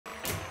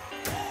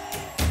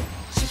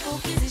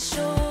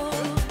show.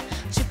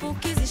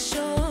 Chipukeezy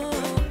show.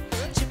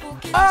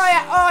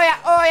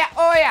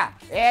 Oya.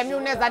 Mimi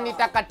unaweza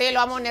nita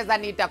Kartelo ama unaweza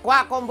nita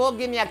kwako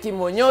Mbogi ni ya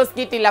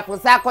Kimonyoski, tilafu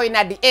sako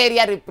ina the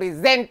area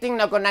representing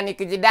na kona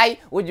nikijidai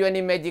ujue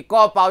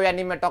nimejikopa au ya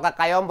nimetoka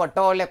Kayombo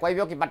Tole. Kwa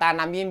hivyo ukipatana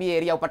na mimi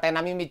area upatane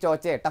na mimi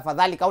choche,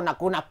 tafadhali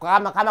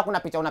kama kuna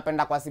picha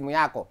unapenda kwa simu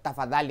yako,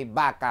 tafadhali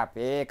backup.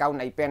 Kama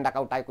unaipenda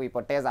kama utaki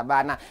kuipoteza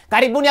bana.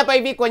 Karibuni hapa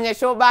hivi kwenye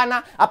show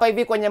bana, hapa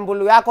hivi kwenye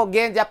mbulu yako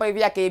Genje, hapa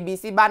hivi ya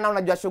KBC bana.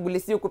 Unajua shughuli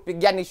si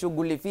kupigia ni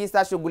shughuli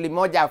fisa, shughuli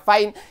moja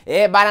fine.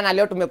 Bana, na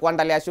leo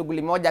tumekuandalia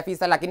shughuli moja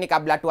fisa, lakini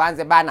kabla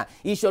tuanze bana,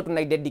 hii show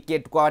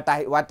tunaidedicate kwa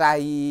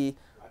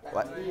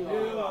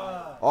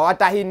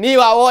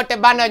watahiniwa wote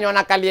bana wenye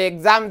wanakalia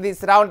exam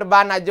this round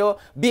bana jo.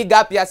 Big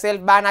up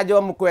yourself bana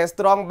jo, mkwe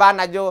strong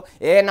bana jo.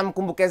 Na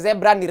mkumbuke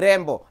zebra ni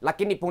rembo,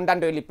 lakini punda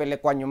ndio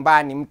ilipelekwa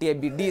nyumbani. Mtie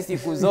bidii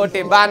siku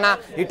zote bana,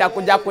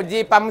 itakuja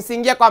kujipa.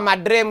 Msingie kwa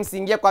madre,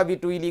 msingie kwa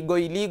vitu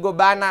iligo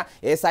bana.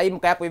 Sasa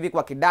mka yako hivi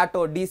kwa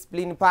kidato,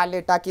 discipline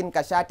pale, takin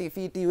kashati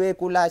fiti, we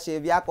kula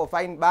shave yako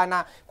fine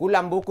bana,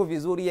 kula mbuku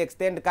vizuri,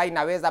 extend kai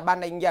inaweza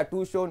bana, ingia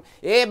tuition.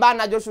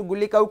 Bana jo,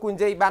 shughulika huku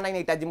nje bana,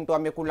 inahitaji mtu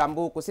amekula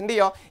mbuku, si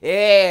ndio?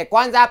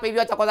 Kwanza hapa hivi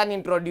acha kwanza ni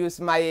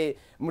introduce my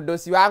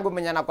mdosi wangu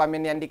mwenye anakuwa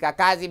ameniandika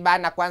kazi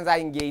bana. Kwanza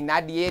ingie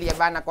inadi area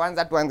bana,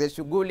 kwanza tuanze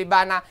shughuli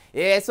bana.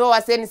 So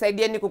waseni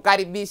saidieni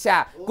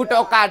kukaribisha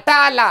kutoka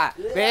Tala.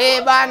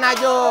 Bana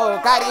jo,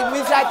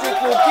 karibisha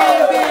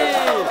Chipukeezy.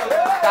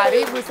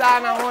 Karibu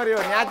sana Morio,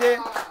 ni aje?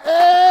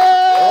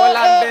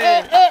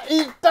 Holande.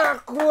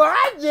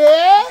 Itakuaje?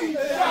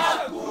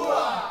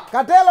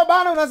 Kartelo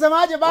bana,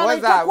 unasemaje bana?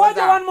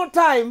 Itakuaje one more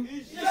time?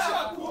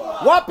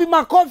 Wapi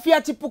makofi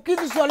ya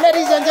Chipukeezy show,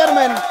 ladies and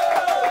gentlemen.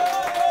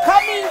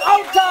 Coming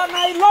out of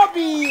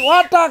Nairobi.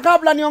 Wata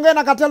kabla niongee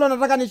na Kartelo,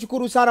 nataka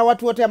nishukuru sana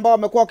watu wote ambao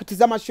wamekuwa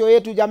wakitizama show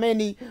yetu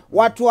jameni.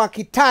 Watu wa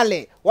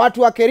Kitale,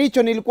 watu wa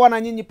Kericho, nilikuwa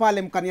na nyinyi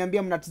pale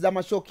mkaniambia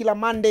mnatizama show kila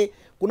Monday.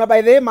 Kuna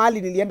by the way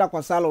mahali nilienda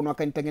kwa salon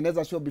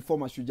wakanitengeneza show before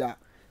Mashujaa.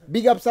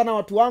 Big up sana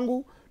watu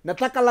wangu.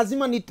 Nataka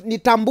lazima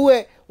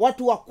nitambue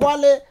watu wa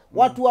Kwale,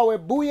 watu wa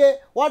Webuye,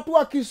 watu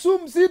wa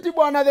Kisumu City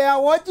bwana, they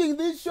are watching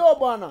this show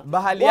bwana.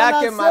 Bahali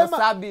yake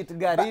Marsabit,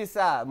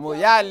 Garissa,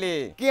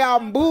 Moyale,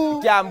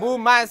 Kiambu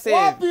Massive.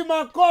 Wapi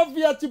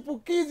makofi ya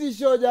Chipukeezy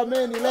show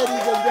jameni, ladies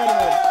and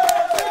gentlemen.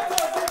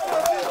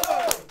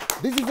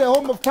 This is the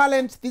home of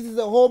talent, this is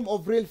the home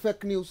of real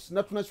fake news.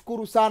 Na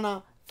tunashukuru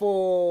sana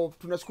for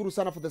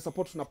the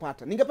support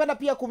tunapata. Ningependa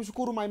pia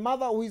kumshukuru my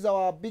mother who is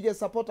our biggest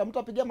supporter.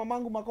 Mtapigia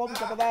mamangu makofi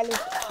tafadhali.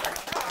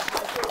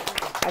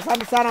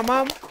 Asante sana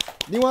mam.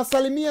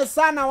 Niwasalimie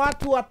sana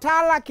watu wa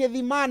Tala,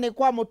 Kedhimane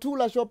kwa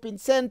Motula Shopping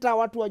Center,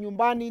 watu wa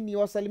nyumbani.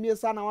 Niwasalimie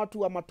sana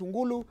watu wa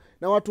Matungulu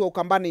na watu wa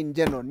Ukambani in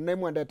general.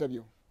 Nimemwenda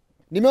interview.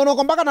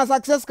 Nimeona mpaka na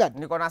success card.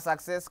 Niko na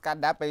success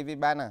card hapa hivi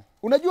bana.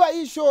 Unajua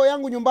hii show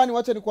yangu nyumbani,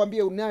 wacha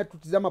nikwambie unaye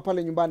tutizama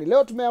pale nyumbani.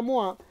 Leo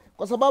tumeamua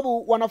kwa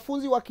sababu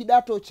wanafunzi wa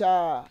kidato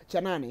cha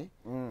 8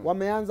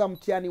 wameanza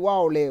mtihani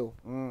wao leo.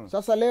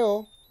 Sasa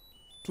leo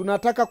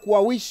tunataka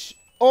kuwawish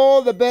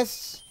all the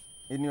best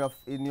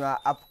in your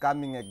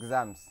upcoming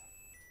exams.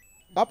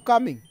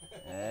 Upcoming?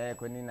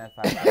 Kwa nini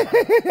nafanya?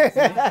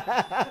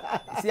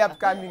 Si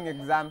upcoming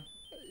exam.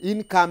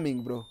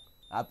 Incoming bro.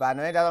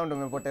 Hapana, wewe ndio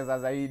umepoteza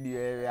zaidi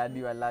wewe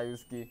hadi wallahi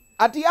uski.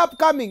 Ati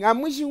upcoming,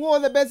 I'm wishing you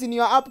all the best in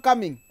your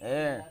upcoming.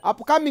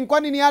 Upcoming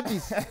kwani ni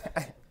artist?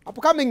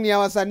 Upcoming ni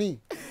wasanii.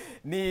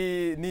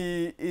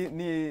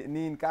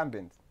 Ni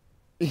incumbent.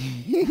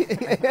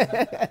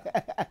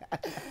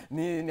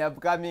 ni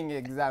upcoming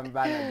exam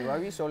bana. Do I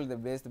wish all the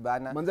best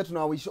bana. Manze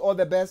tuna wish all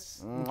the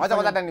best. Wacha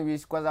kwanza ni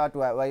wish kwanza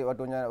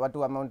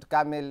watu wa Mount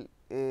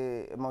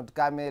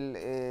Carmel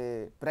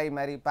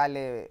primary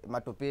pale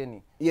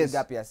Matopeni. Yes.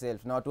 Big up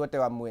yourself. Na watu wote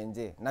wa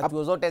Mwenje. Na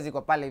chuo zote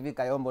ziko pale hivi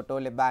Kayombo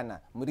Tole bana.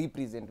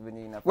 Mrepresent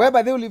venye inafaa. Wewe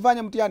by the way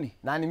ulifanya mtihani?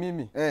 Nani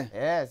mimi?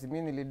 Si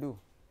mimi nilidu.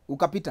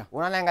 Ukapita.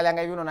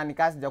 Unaangalia hivi unaona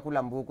nikasi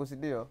jakula mbuku, si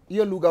ndio?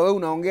 Hiyo lugha wewe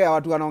unaongea,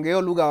 watu wanaongea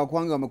hiyo lugha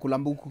wakwangi wamekula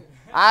mbuku.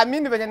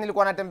 Mimi venye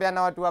nilikuwa natembea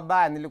na watu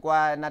wabaya,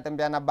 nilikuwa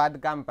natembea na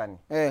bad company.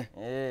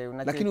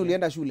 Lakini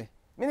ulienda shule?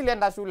 Mimi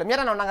nilienda shule. Mimi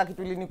hata naonanga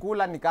kitu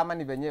ilinikula ni kama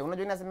ni venye.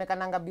 Unajua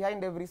inasemekananga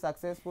behind every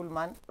successful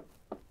man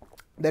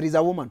there is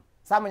a woman.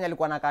 Sasa mwenye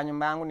alikuwa anakaa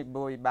nyumba yangu ni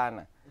boy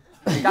bana.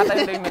 Nikata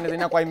ile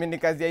imenezenya kwa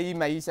imenikazia hii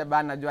maisha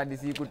bana, jua hadi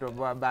siku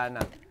toboa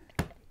bana.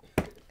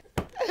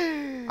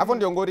 Hapo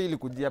ndio ngori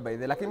ilikujia by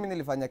the, lakini mimi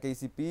nilifanya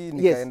KCP,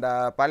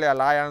 nikaenda pale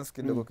Alliance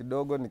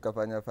kidogo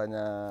nikafanya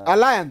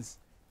Alliance.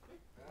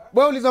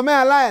 Wewe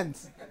ulisomea Alliance?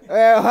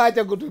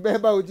 Acha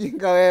kutubeba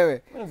ujinga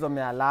wewe.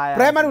 Nilisomea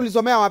Alliance. Primary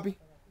ulisomea wapi?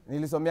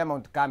 Nilisomea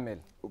Mount Carmel.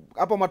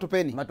 Hapo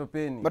Matopeni.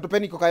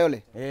 Matopeni iko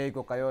Kayole.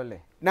 Iko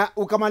Kayole. Na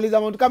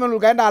ukamaliza Mount Carmel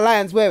ukaenda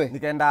Alliance wewe?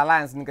 Nikaenda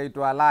Alliance,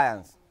 nikaitwa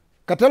Alliance.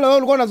 Kartelo wewe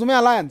ulikuwa unasomea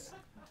Alliance?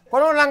 Kwa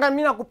nini unalanga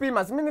mimi na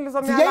kupima? Si mimi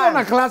nilisomea Alliance.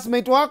 Sijaona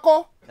classmate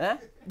wako?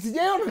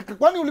 Sijaona,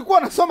 kwani ulikuwa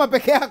unasoma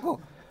peke yako?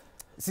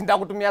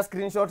 Sitakutumia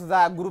screenshot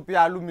za group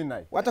ya alumni.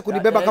 Wacha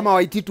kunibeba kama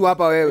Waititu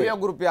hapa wewe. Hiyo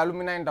group ya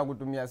alumni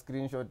nitakutumia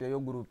screenshot ya hiyo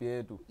group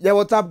yetu. Ya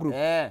WhatsApp group.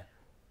 Eh.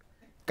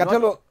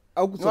 Kartelo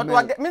Au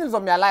kusomea. Mimi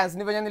nilisomea Alliance,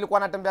 ni venye nilikuwa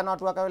natembea na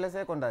watu wa Kawele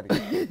Secondary.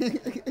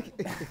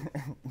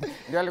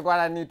 Ndio alikuwa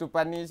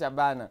ananitupanisha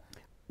bana.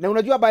 Na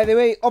unajua by the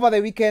way, over the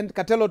weekend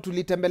Kartelo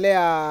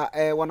tulitembelea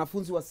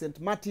wanafunzi wa St.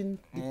 Martin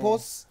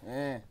Dipos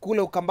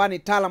kule Ukambani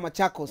Tala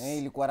Machakos.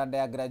 Ilikuwa rada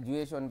ya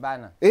graduation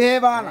bana.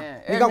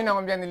 Bana. Mimi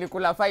namwambia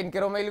nilikula fine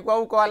Keroma ilikuwa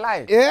huko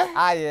walai.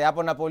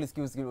 Hapo na police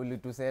queue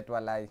ulituset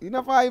walai.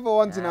 Inafaa hivyo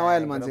once in a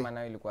while manzi. Keroma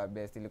nayo ilikuwa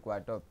best,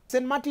 ilikuwa top.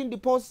 St. Martin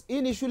Dipos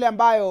hii ni shule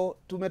ambayo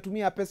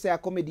tumetumia pesa ya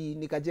comedy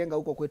nikajenga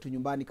huko kwetu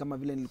nyumbani kama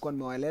vile nilikuwa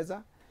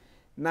nimewaeleza.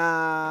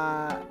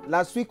 Na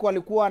last week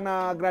walikuwa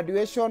na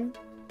graduation.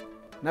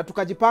 Na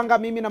tukajipanga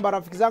mimi na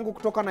marafiki zangu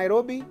kutoka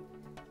Nairobi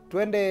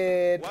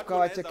twende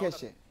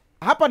tukawachekeshe.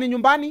 Hapa ni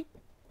nyumbani.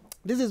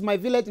 This is my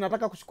village.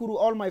 Nataka kushukuru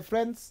all my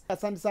friends.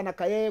 Asante sana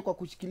Kayeye kwa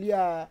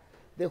kushikilia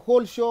the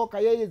whole show.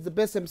 Kayeye is the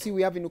best MC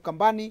we have in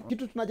Ukambani.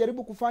 Kitu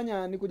tunajaribu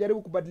kufanya ni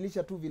kujaribu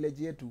kubadilisha tu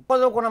village yetu.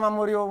 Kwanza kuna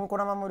mamorio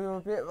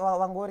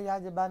wangori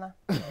aje bana.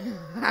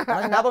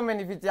 Na hapo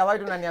mmenifitia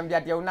watu unaniambia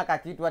ati hauna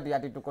kitu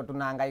ati tuko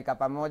tunahangaika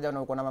pamoja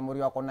na uko na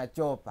mamorio wako na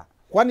chopa.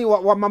 Kwani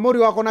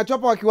mamorio wako na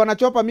chopa wakiwa na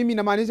chopa mimi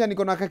namaanisha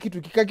niko na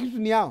kitu. Kitu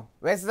ni yao.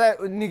 Wewe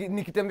sasa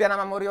nikitembea na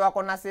mamorio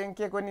wako na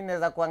senke kwani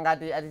naweza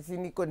kuangati ati si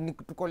niko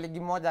tuko ligi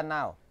moja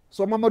nao.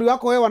 So mamorio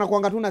wako wewe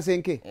wanakuanga tu na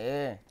senke.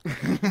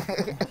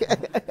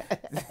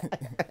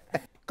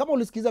 Kama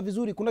ulisikiza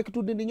vizuri kuna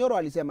kitu Didinyoro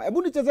alisema.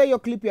 Hebu nichezee hiyo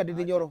clip ya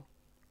Didinyoro.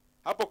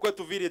 Hapo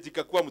kwetu village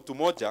ikakuwa mtu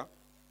mmoja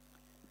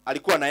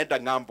alikuwa anaenda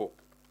ng'ambo.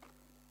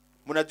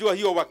 Mnajua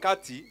hiyo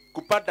wakati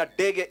kupanda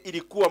ndege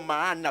ilikuwa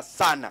maana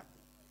sana.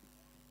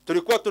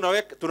 Tulikuwa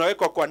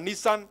tunawekwa kwa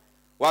Nissan,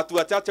 watu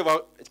wachache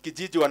wa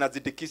kijiji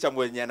wanazidikisha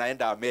mwenye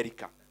anaenda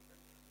Amerika.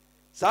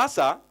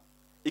 Sasa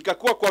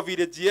ikakuwa kwa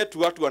village yetu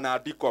watu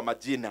wanaandikwa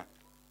majina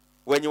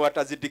wenye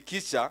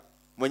watazidikisha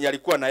mwenye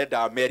alikuwa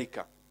anaenda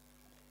Amerika.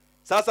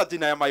 Sasa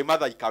jina ya my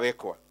mother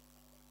ikawekwa.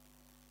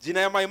 Jina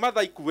ya my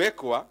mother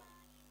ikuwekwa,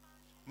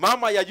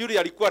 mama ya yule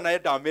alikuwa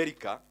anaenda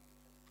Amerika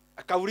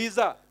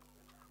akauliza,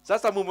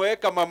 sasa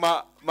mumeweka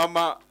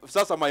mama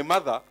sasa my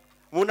mother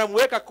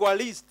mnamweka kwa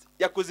list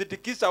ya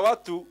kuzidikisha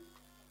watu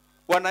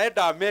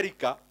wanaenda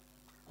Amerika.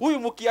 Huyu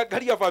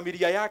mkiangalia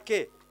familia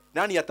yake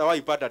nani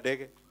atawahi panda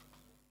ndege?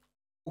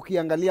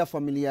 Ukiangalia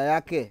familia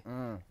yake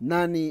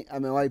nani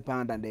amewahi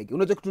panda ndege?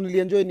 Unajua kitu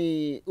nilienjoy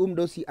ni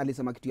mdosi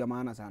alisema kitu ya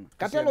maana sana.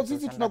 Kartelo,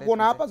 sisi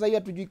tunakuona hapa sasa,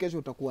 hatujui kesho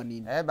utakuwa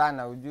nini.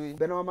 Bana ujui.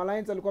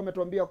 BenaWaMalines alikuwa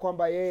ametuambia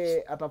kwamba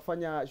yeye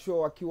atafanya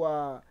show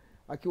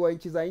akiwa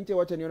nchi za nje.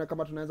 Wacha nione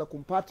kama tunaweza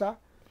kumpata.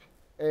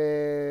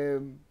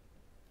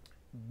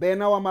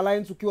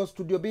 BenaWaMalines ukiwa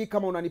studio B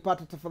kama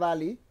unanipata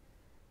tafadhali.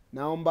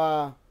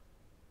 Naomba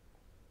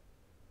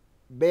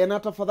Bena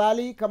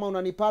tafadhali kama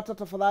unanipata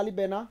tafadhali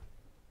Bena.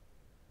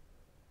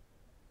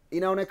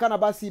 Inaonekana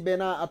basi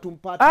Bena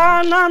atumpate.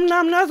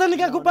 Naam naweza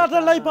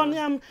nikakupata live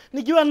on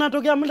nikiwa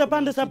natokea mle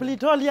pande za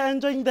Pretoria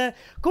enjoying the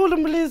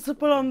cool breeze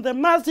from the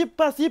massive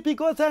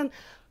Pacific Ocean.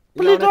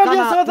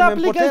 Pretoria South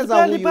Africa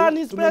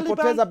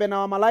tumempoteza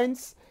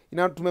BenaWaMalines.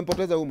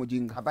 Tumempoteza huyu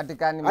mjinga.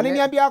 Hapatikani.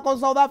 Aliniambia ako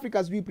South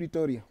Africa sijui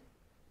Pretoria.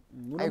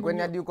 Kwani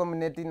hadi uko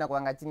mneti na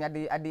kuanga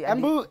chini hadi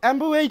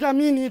Ambu wait a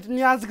minute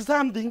ni ask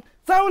something.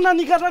 Sasa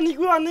unanikata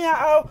nikiwa nia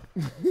au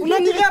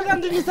unanikata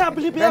ndini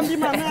supply pia ndi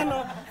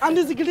maneno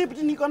and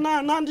script niko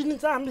na ndini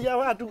sambia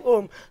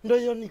watu ndio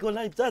hiyo niko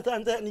live sasa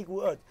anza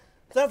nikuoje.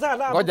 Sasa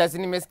alafu ngoja si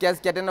nimesikia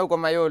tena huko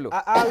Mayolo.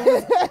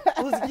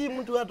 Usiki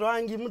mtu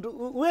atoangi mtu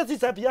uwezi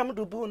sapia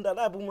mtu punda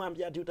alafu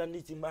mwambie ati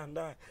utanisi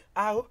mbanda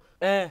au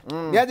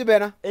Niaje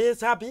Bena?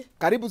 Sapi.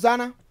 Karibu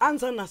sana.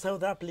 Anza na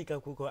South Africa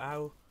kuko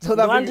au.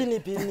 Mwandi ni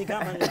pini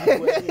kama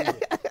nilikuwa.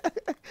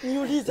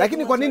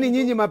 Lakini kwa nini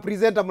nyinyi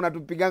mapresenter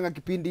mnatupiganga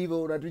kipindi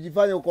hivyo?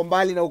 Unatujifanya uko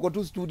mbali na uko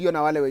tu studio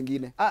na wale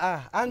wengine.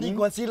 Andi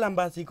kwa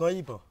syllabus iko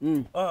hivyo.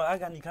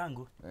 Aka ni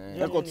kangu.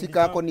 Yako sika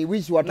yako ni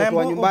wish watoto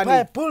wa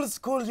nyumbani. Full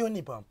school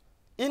uniform.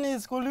 Ini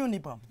school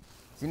uniform.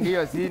 Si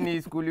ndio si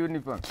ni school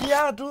uniform.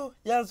 Kiatu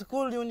ya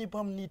school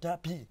uniform ni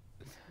tapi.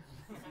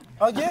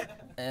 Okay?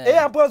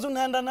 Hapo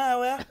unaenda nayo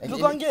wewe.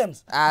 Tuko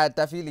games.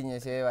 Tafili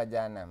nyeshewa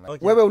jana.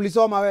 Okay. Wewe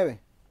ulisoma wewe?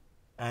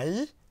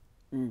 Ai?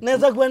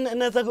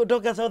 Naweza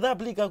kutoka South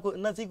Africa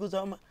na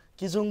sikusoma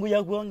Kizungu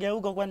ya kuongea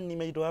huko kwani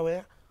nimeitwa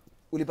wewe.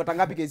 Ulipata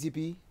ngapi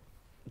KCP?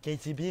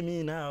 KCP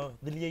mimi nao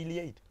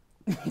 388.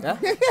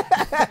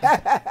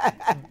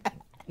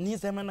 Ni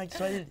sema na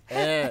Kiswahili.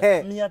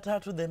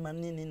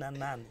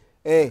 388.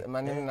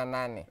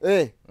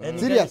 88.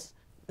 Serious?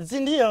 Si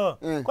ndio?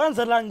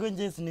 Kwanza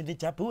languages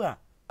nilichapua.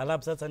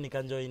 Alafu sasa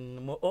nikajoin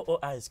Muoo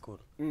High School.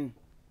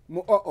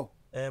 Muoo.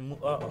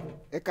 Muoo.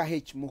 Eka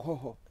H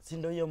Muhoho. Si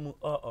ndio hiyo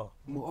Muoo.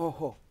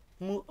 Muhoho.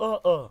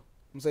 Muoo.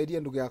 Msaidie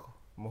ndugu yako.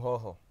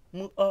 Muhoho.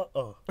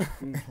 Muoo.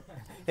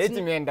 H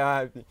imeenda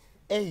wapi?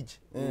 Age.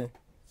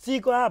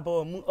 Siko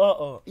hapo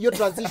Muoo. Hiyo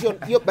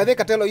transition, hiyo by the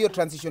Kartelo, hiyo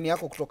transition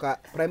yako kutoka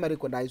primary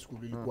kwenda high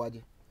school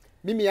ilikuwaje?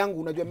 Mimi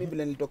yangu unajua mimi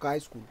vile nilitoka high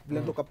school, vile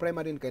nilitoka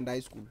primary nikaenda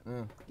high school.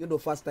 Hiyo ndio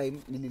first time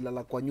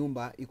nililala kwa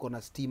nyumba iko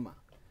na stima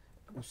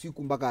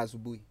usiku mpaka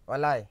asubuhi.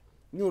 Walai.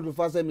 Hiyo ndio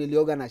first time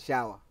nilioga na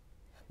shower.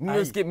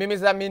 Mimi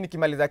sasa mimi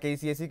nikimaliza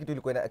KCSE kitu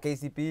ilikuwa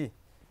KCPE.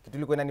 kitu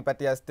ilikuwa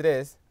inanipatia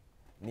stress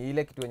ni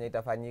ile kitu yenye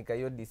itafanyika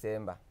hiyo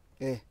December.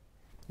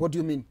 What do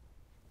you mean?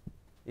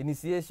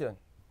 Initiation.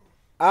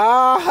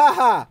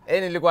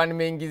 Nilikuwa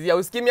nimeingizia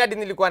usikimi hadi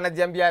nilikuwa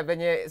najiambia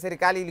venye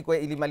serikali ilikuwa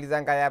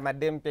ilimalizanga ya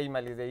madem pia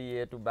imalize hii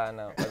yetu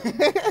bana.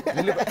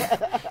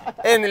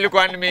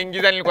 Nilikuwa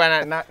nimeingiza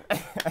nilikuwa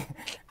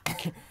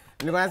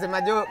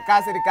nasema jo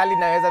ka serikali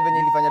inaweza venye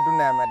ilifanya tu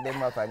na ya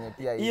madem afanye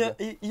pia hiyo.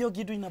 Hiyo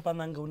kitu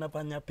inapananga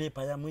unafanya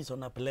paper ya mwisho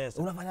na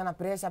pressure. Unafanya na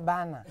pressure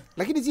bana.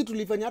 Lakini sisi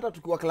tulifanya hata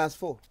tukiwa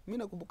class 4. Mimi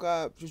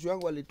nakumbuka shushu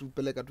yangu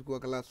alitupeleka tukiwa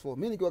class 4.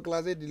 Mimi nikiwa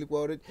class 8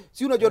 nilikuwa already.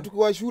 Si unajua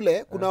tukiwa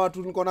shule kuna watu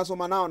nilikuwa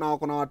nasoma nao na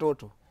wako na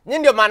watoto. Nyinyi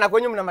ndio maana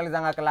kwenye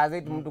mnamalizanga class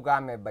 8 mtu kama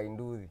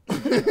amebainduzi.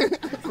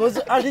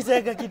 Cause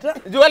aliseka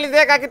kitambo. Jua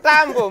aliseka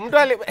kitambo. Mtu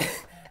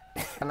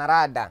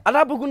anarada.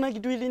 Alafu kuna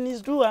kitu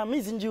ilinistua,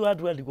 mimi sijui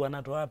watu walikuwa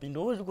natoa wapi.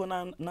 Ndio ulikuwa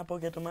na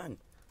pocket money.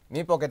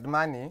 Mimi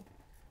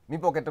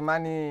pocket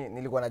money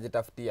nilikuwa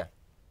najitafutia.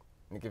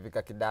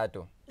 Nikifika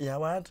kidato. Ya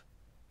what?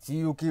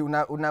 Si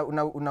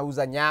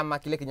unauza nyama,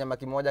 kile kinyama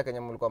kimoja kenye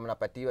mlikuwa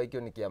mnapatiwa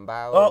hiyo ni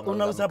kiambao.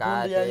 Unauza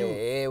pundi ya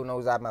yu.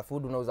 Unauza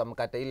mafudu, unauza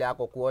mkate ile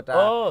yako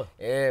kuota.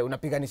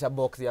 Unapiganisha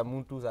box ya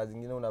mtu, saa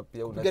zingine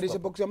unapia unapiganisha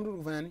box ya mtu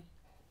kufanya nini?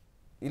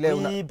 Ile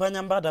ni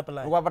panyambada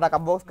pala. Unapata ka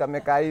box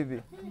kamekaa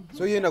hivi.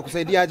 So hiyo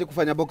inakusaidia aje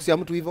kufanya box ya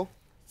mtu hivyo?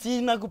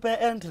 Si nakupea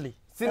entry.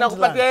 Sina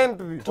kupatia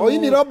entry. Hii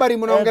ni robbery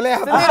mnaongelea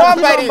hapa.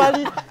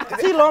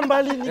 Si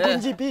robbery ni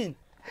kunjipin.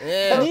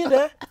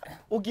 Nide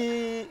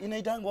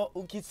inaitangwa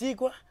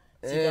ukisikwa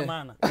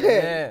sikamana.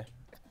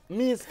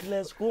 Miss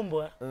class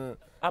kumbwa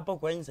hapo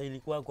kwa insa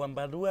ilikuwa kwa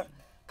Mbalua,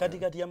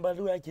 katikati ya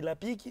Mbalua kila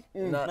piki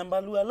na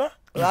Mbalua la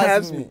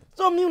rasmi.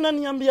 So mimi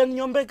unaniambia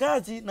niombe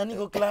kazi na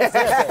niko class.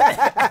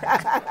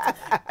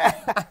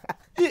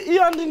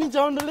 Hiyo ndi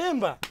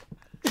nichaondolemba.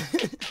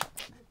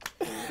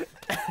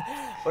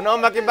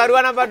 Unaomba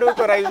kibarua na bado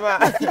uko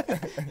raima.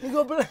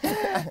 Niko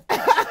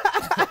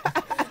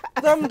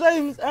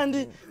sometimes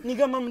and ni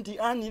kama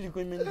mtihani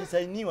ilikuwa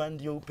imedesigniwa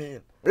ndio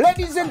upele.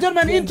 Ladies and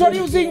gentlemen,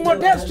 introducing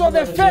Modesto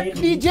the fake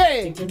DJ.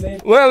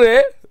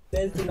 Wewe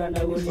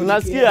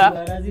unasikia?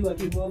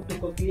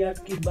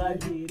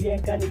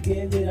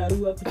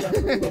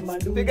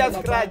 Piga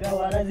scratch.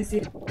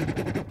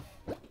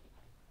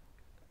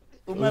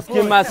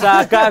 Usikima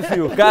saa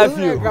kafyu.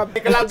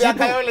 Klabu ya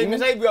Kayole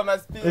imeshaibiwa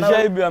maspinje.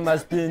 Imeshaibiwa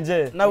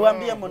maspinje. Na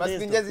uambia Modesto.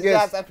 Maspinje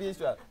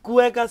zisafishwa.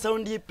 Kuweka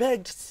sound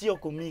effect sio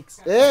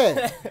kumix.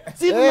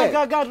 Si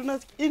tunakaga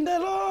tunasikia in the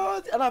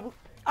Lord alafu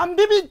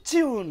ambibi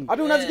tune.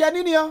 Hata unasikia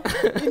nini hiyo?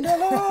 In the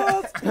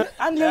Lord.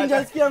 Andi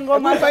unasikia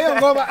ngoma. Hebu hiyo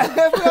ngoma.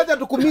 Hebu acha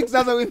tukumix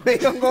sasa wimbe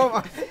hiyo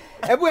ngoma.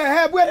 Hebu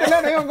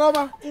endelea na hiyo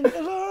ngoma. In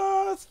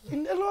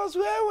the Lord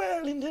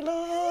wewe in the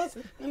Lord.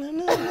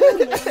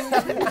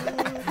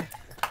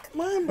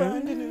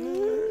 Mamba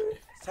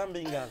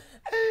Sambingal.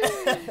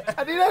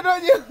 Adina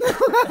doje.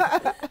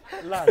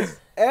 Last.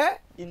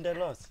 In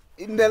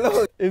the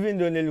Lord. Hivi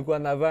ndio nilikuwa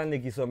navaa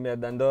nikisomea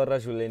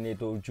Dandora shuleni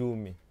ito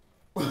uchumi.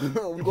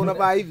 Ulikuwa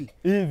unavaa hivi?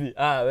 Hivi.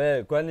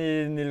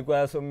 Kwani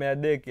nilikuwa nasomea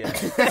deke.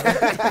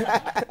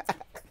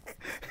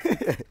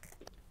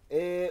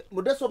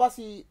 Modesto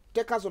basi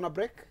take us on a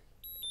break.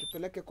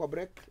 Tupeleke kwa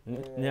break.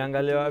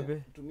 Niangalie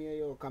wapi? Tumia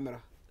hiyo kamera.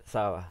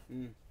 Sawa.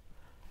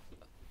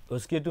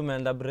 Usikie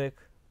tumeenda break.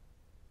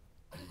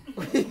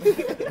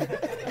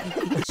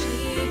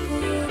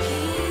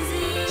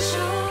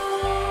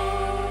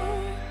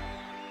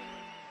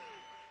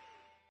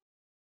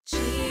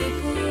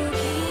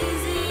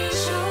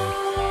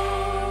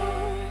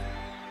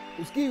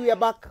 Uski, we are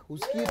back.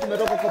 Uski,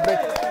 tumetoka kwa break.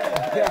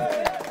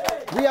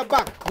 We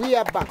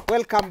are back.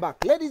 Welcome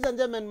back. Ladies and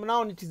gentlemen,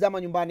 mnao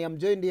nitizama nyumbani. I'm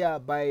joined here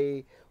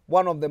by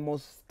one of the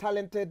most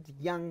talented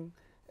young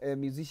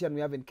musician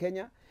we have in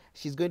Kenya.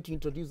 She's going to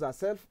introduce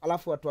herself.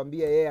 Alafu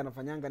atuambie yeye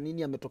anafanyanga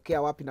nini,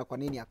 ametokea wapi na kwa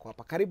nini yako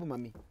hapa. Karibu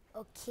mami.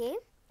 Okay.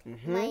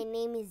 My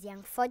name is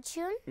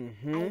YoungFortune.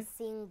 I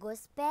sing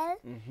gospel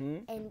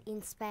and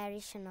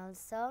inspirational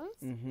songs.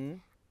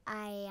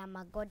 I am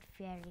a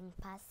God-fearing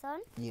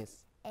person.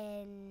 Yes.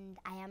 And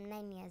I am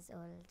 9 years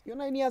old. You're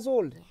 9 years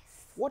old? Yes.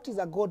 What is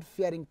a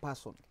God-fearing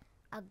person?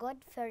 A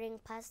God-fearing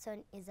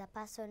person is a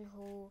person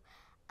who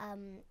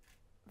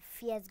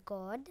fears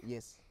God.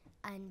 Yes.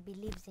 And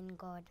believes in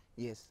God.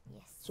 Yes.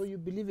 Yes. So you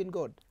believe in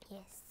God?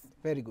 Yes.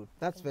 Very good.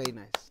 That's very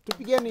nice.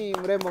 Tupigeni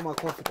mrembo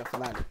makofi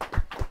tafadhali.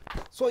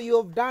 So you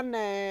have done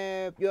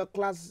your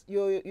class,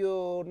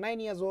 you're 9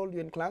 years old,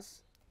 you're in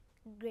class?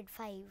 Grade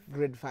 5.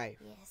 Grade 5.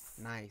 Yes.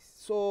 Nice.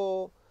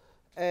 So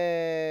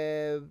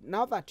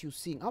now that you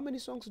sing, how many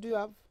songs do you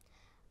have?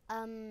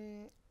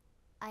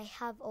 I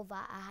have over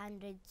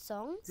 100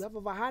 songs. You have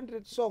over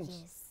 100 songs?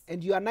 Yes.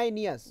 And you are 9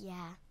 years?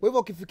 Yeah. Kwa hivyo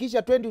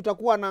ukifikisha 20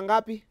 utakuwa na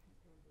ngapi?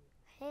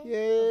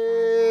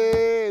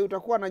 Yay,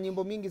 utakuwa na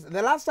nyimbo mingi.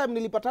 The last time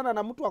nilipatana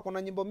na mtu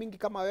akona nyimbo mingi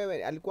kama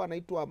wewe, alikuwa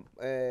anaitwa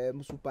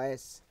Msupa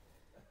S.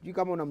 Juu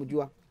kama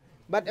unamjua.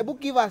 But Ebu,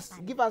 give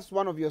us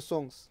one of your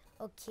songs.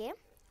 Okay.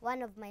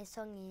 One of my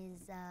song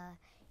is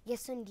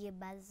Yesu Ndiye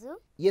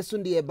Bazu. Yesu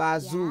Ndiye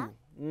Bazu.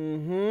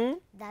 Yeah.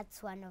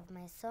 That's one of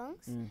my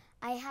songs.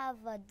 I have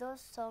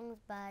those songs,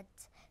 but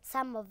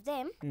some of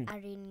them are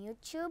in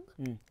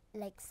YouTube,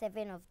 like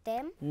 7 of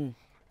them.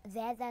 The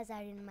others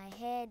are in my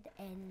head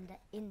and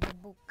in the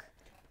book.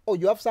 Oh,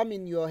 you have some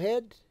in your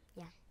head?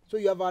 Yeah. So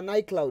you have an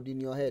iCloud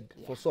in your head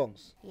for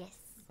songs? Yes.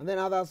 And then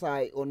others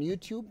are on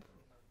YouTube?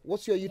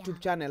 What's your YouTube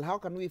channel? How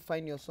can we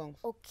find your songs?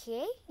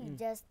 Okay, you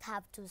just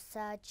have to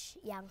search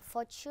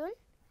YoungFortune.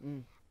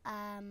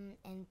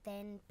 And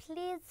then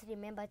please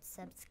remember to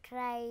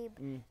subscribe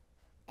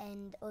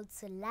and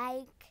also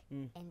like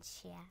and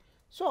share.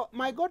 So,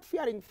 my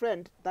God-fearing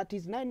friend that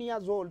is 9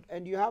 years old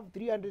and you have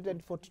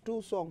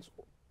 342 songs,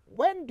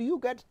 when do you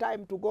get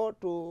time to go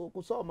to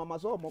kusoma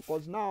masomo?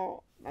 Because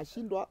now,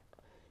 nashindwa,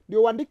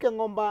 ndio uandike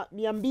ngomba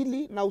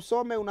 200 na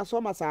usome,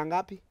 unasoma saa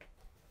ngapi?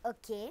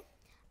 Okay,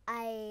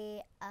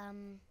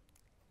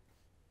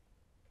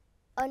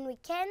 on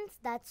weekends,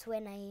 that's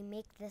when I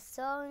make the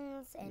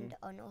songs, and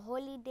on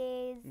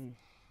holidays,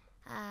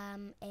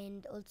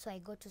 and also I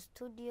go to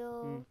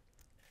studio,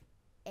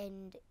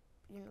 and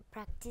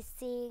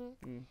practicing,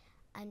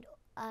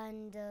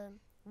 and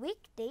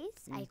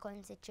weekdays I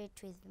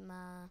concentrate with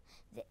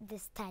the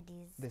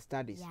studies. The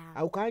studies. Yeah.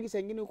 Au kaangi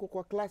sengine uko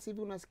kwa class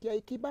hivi unasikia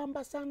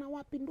ikibamba sana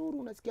wapi nduru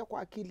unasikia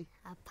kwa akili.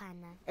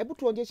 Hapana. Hebu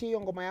tuonyeshe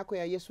hiyo ngoma yako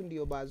ya Yesu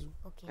Ndiyo Bazu.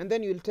 Okay. And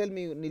then you will tell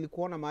me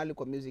nilikuona mahali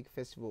kwa music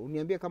festival.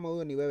 Uniambie kama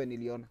huyo ni wewe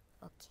niliona.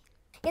 Okay.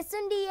 Yesu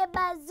ndiye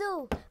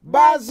bazu.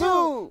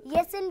 Bazu.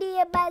 Yesu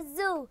ndiye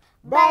bazu.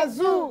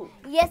 Bazu.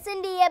 Yesu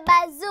ndiye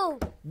bazu.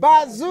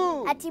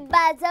 Bazu. Ati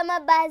bazama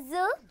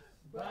bazu.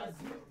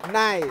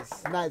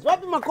 Nice, nice.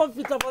 Wapi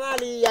makofi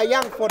tafadhali ya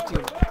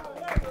YoungFortune.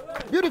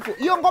 Beautiful.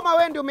 Hiyo ngoma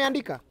wewe ndio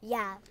umeandika?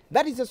 Yeah.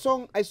 That is a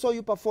song I saw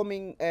you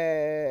performing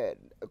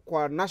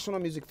kwa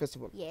National Music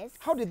Festival. Yes.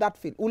 How did that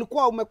feel?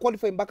 Ulikuwa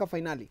umequalify mpaka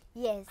finally?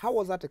 Yes. How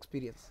was that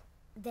experience?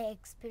 The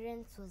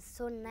experience was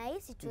so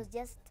nice. It was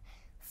just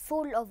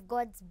full of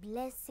God's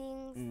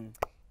blessings,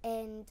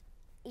 and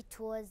it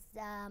was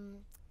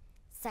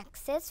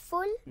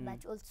successful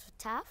but also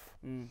tough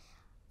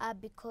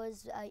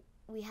because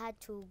we had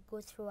to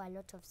go through a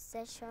lot of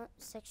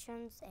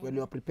sections. And When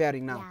you are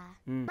preparing now. Yeah.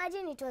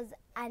 Imagine it was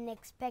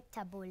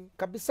unexpectable.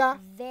 Kabisa?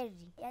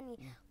 Very. Yani,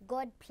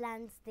 God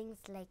plans things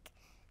like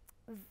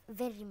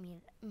very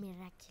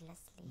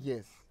miraculously.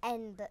 Yes.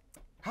 And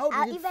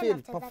how did it feel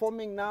after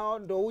performing now?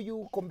 Ndo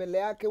huyu uko mbele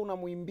yake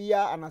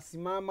unamuimbia,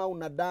 anasimama,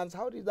 una dance.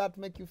 How did that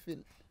make you feel?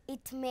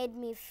 It made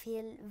me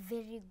feel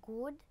very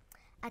good.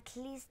 At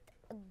least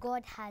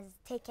God has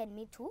taken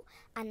me to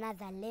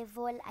another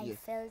level.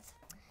 Yes.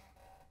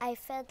 I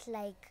felt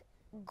like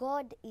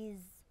God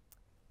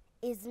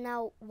is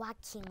now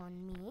working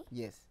on me.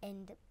 Yes.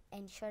 And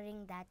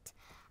ensuring that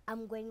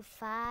I'm going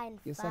far and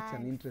You're far. such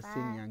an interesting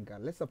far. young girl.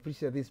 Let's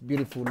appreciate this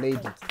beautiful lady.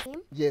 Thank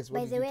you. Yes, what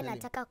By did the you way, tell him?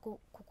 nataka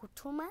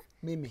kukutuma.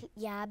 Mimi?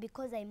 Yeah,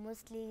 because I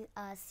mostly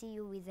see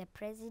you with the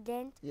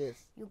president. Yes.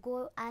 You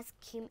go ask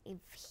him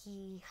if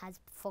he has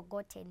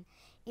forgotten.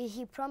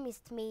 He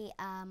promised me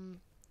a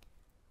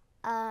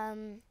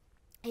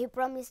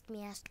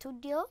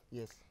studio.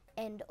 Yes.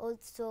 And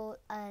also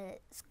a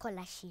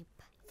scholarship.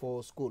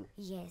 For school?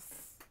 Yes.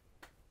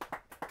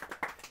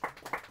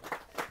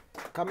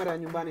 Kamera ya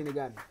nyumbani ni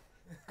gani?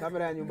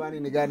 Kamera ya nyumbani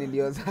ni gani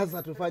ndio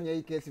sasa tufanye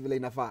hii kesi vile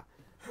inafaa.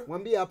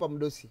 Mwambie hapa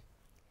mdosi.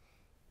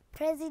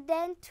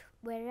 President,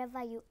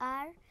 wherever you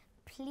are,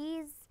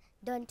 please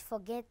don't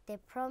forget the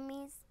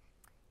promise,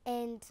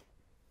 and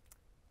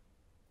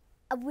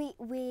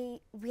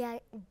we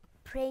are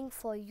praying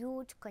for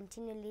you to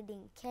continue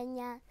leading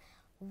Kenya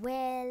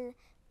well.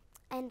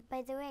 And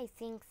by the way, I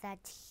think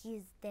that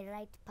he's the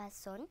right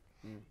person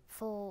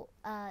for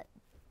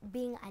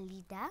being a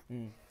leader.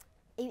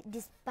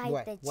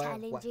 Despite the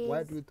challenges,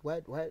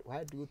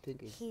 why do you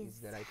think he's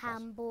the right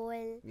humble,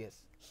 person?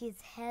 Yes. He's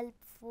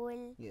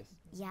helpful. Yes.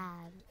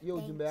 Yeah. Hiyo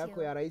ujumbe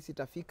yako ya rais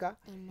itafika.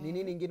 Ni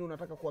nini ingine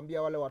unataka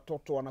kuambia wale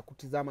watoto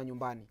wanakutizama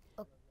nyumbani?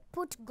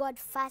 Put God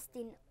first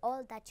in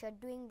all that you're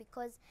doing,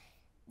 because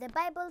the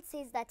Bible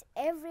says that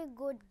every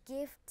good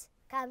gift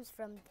comes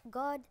from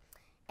God,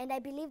 and I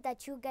believe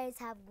that you guys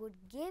have good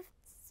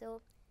gifts.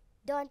 So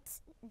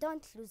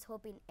don't lose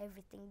hope in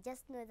everything.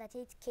 Just know that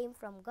it came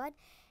from God.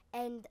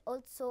 And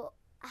also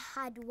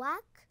hard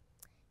work,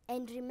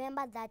 and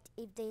remember that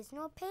if there is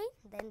no pain,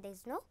 then there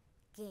is no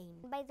gain.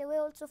 By the way,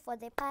 also for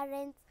the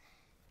parents,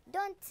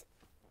 don't,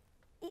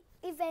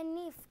 even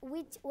if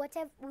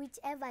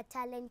whichever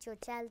talent your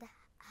child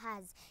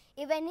has,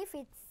 even if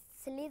it's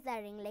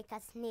slithering like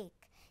a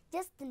snake,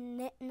 just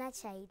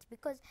nurture it,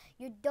 because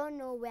you don't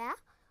know where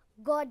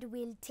God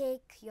will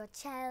take your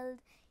child.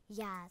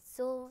 Yeah,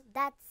 so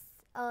that's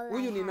all.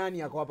 Huyu ni nani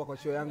yako hapa kwa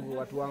show yangu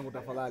watu wangu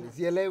tafadhali?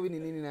 Sielewi ni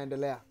nini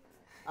naendelea.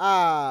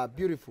 Ah,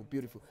 beautiful,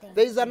 beautiful.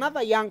 There is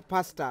another young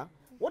pastor.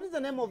 What is the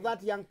name of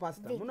that young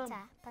pastor? Victor,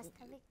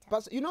 Pastor Victor.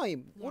 Pastor, you know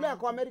him? Yeah. Ule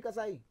ako America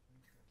sahi.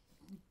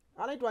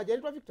 Anaitwaje?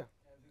 Anaitwa Victor?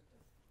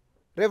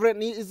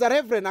 Reverend, he is a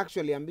reverend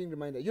actually, I'm being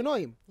reminded. You know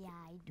him? Yeah,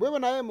 I do. Wewe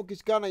na yeye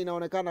mkishikana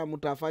inaonekana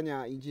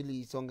mtafanya injili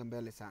isonge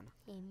mbele sana.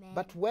 Amen.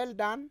 But well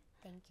done.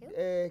 Thank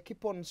you.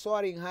 Keep on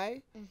soaring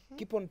high.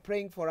 Keep on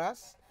praying for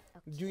us.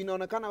 Juu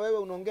inaonekana wewe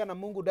unaongea na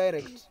Mungu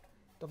direct.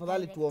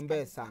 Tafadhali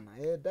tuombee sana.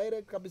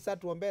 Direct kabisa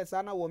tuombee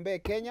sana, uombee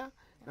Kenya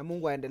na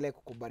Mungu aendelee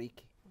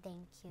kukubariki.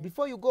 Thank you.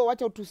 Before you go,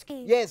 wacha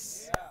utusikie.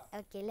 Yes.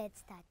 Okay, let's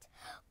start.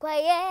 Kwa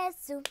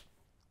Yesu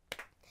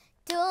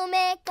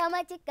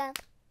tumekamatika.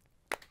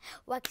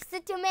 Wakisi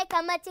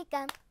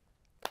tumekamatika.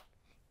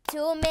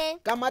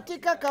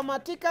 Kamatika.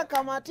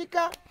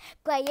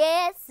 Kwa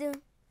Yesu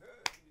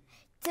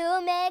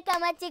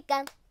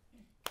tumekamatika.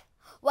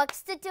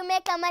 Wakisi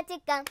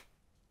tumekamatika.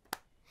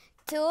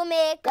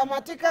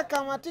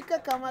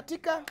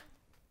 Kamatika.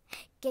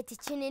 Keti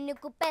chini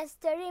nikupe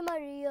story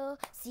Mario.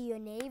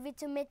 Sione hivi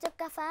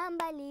tumetoka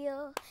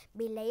fambalio.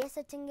 Bila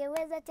Yesu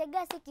tungeweza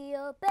tega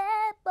sikio.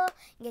 Pepo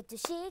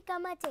ngetushika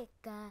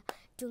mateka.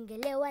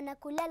 Tungelewa na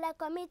kulala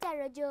kwa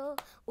mitarajo.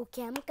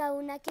 Ukiamka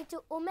una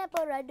kitu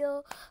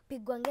umeporado.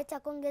 Pigwa ngeta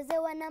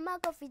kuongezewa na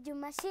makofi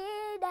juma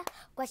shida.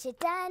 Kwa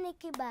shetani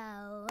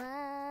kibao.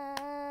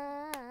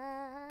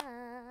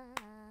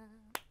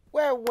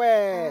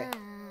 Wewe.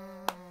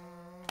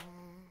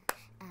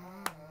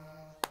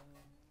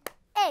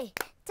 Hey,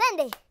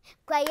 tende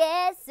kwa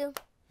Yesu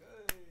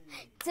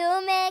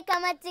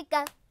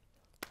tumekamatika.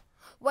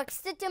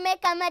 Wakisi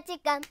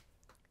tumekamatika.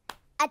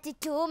 Ati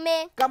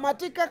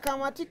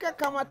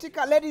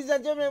Kamatika. Ladies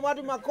and gentlemen,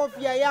 watu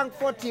makofi ya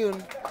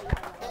YoungFortune.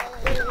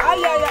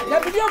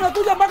 Jabidii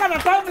umekuja mpaka na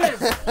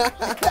Timeless.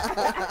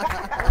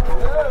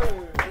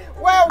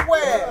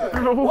 Wewe.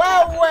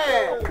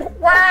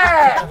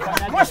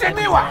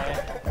 Mheshimiwa.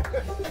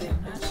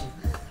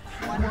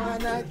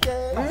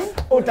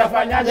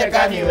 Utafanyaje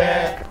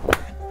kaniwe?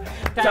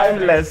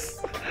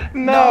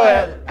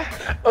 TimelessNoel.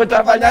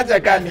 Utafanyaje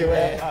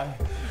kaniwe?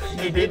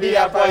 Ni Didi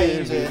hapo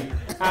hivi.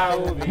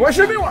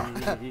 Mheshimiwa.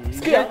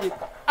 Sikia.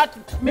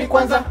 Mi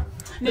kwanza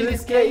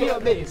nilisikia hiyo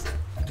bass.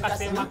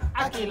 Akasema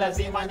aki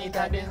lazima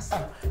nitadance.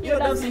 Hiyo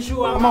dance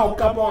shua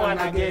IamOcampo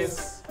wana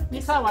guess.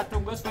 Ni sawa tu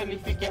gospel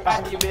ifike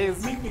aki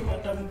bass. Mimi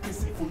nikipata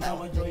mkisifu na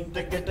wajoin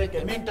teke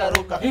mimi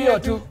nitaruka. Hiyo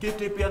tu.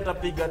 Kiti pia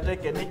nitapiga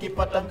teke.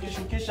 Nikipata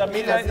mkishukisha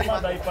mimi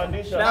lazima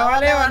naipandisha. Na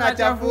wale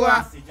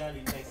wanachafua.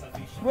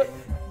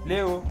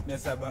 Leo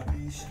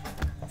nasababisha.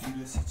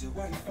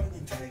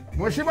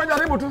 Mheshimiwa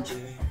jaribu tu.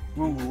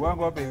 Mungu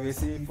wangu hapa hivi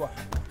sifa.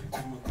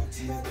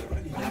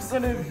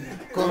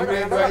 Kumbe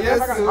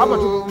Yesu.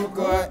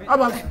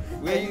 Hapa.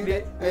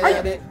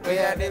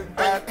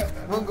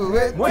 Mungu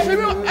wetu.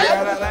 Mheshimiwa.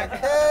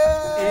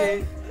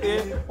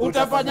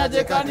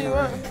 Utafanyaje kani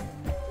wewe?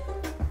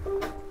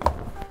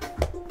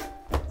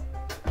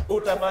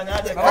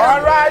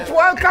 All right,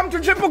 welcome to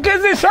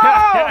Chipukeezy show.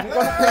 Welcome.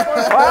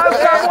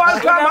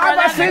 Have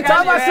a seat.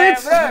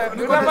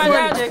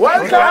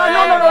 Welcome.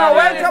 No.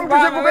 Welcome to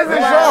Chipukeezy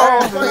show.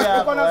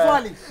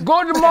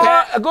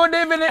 Good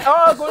evening.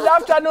 Good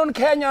afternoon,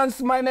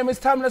 Kenyans. My name is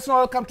TimelessNoel.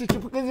 Welcome to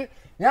Chipukeezy.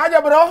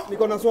 Niaje bro?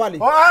 Niko na swali.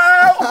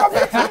 Uko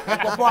fiti?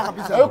 Niko poa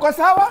kabisa. Uko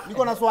sawa?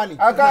 Niko na swali.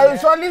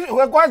 Swali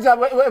kwanza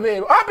wewe.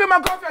 Wapi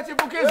makofi ya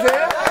Chipukeezy?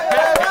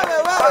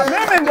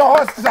 Mimi ndio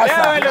host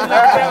sasa.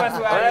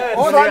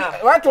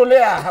 Watu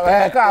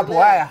lea kaa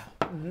hapo haya.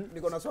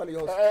 Niko na swali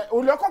host.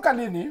 Uliokoka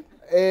lini?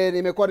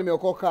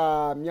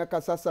 Nimeokoka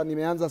miaka sasa,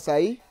 nimeanza saa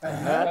hii.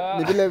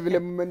 Ni vile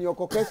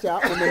mmeniokokesha,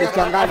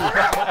 umenichanganya.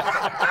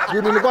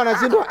 Juu nilikuwa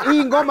nashindwa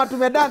hii ngoma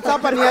tumedance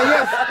hapa ni ya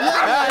Yesu.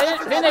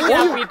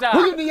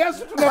 Huyu ni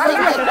Yesu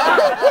tunafanya.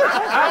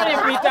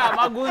 Pita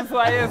magunzo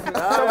wa Yesu.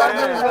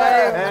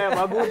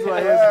 Magunzo wa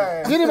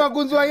Yesu. Nini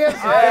magunzo wa Yesu?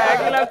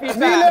 Kila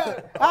pita.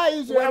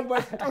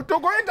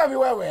 Tuko interview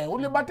wewe.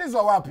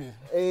 Ulibatizwa wapi?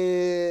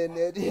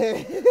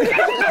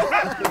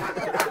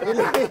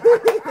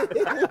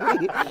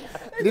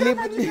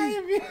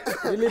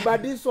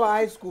 Nilibatizwa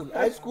high school.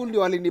 High school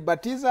ndio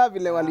walinibatiza,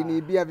 vile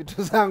waliniibia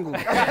vitu zangu.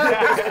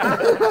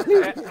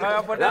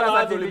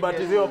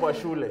 Ulibatiziwa kwa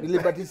shule.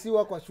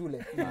 Nilibatiziwa kwa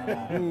shule.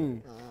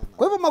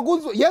 Kwa hivyo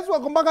magunzo, Yesu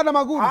akombaka na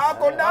magunzo.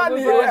 Ako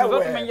ndani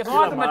wewe.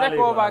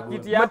 Tumeteka over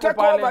kiti yako pale.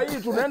 Tumeteka over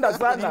hii tunaenda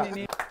sana.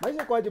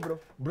 Maisha kwaje bro?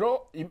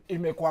 Bro,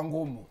 imekuwa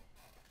ngumu.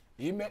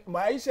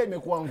 Maisha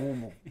imekuwa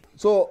ngumu.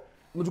 So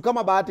mtu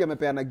kama Bahati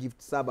amepeana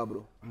gift 7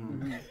 bro.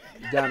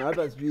 Jana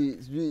hata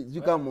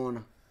sijui kama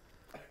umeona.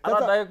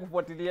 Anataka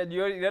kufuatilia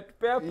jioni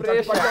inatupea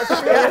pressure.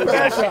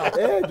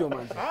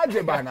 Joman.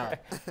 Aje bana.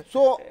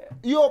 So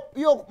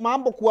hiyo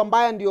mambo kuwa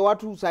mbaya ndio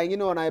watu saa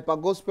nyingine wanaepa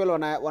gospel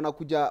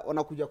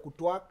wanakuja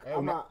kutwak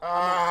ama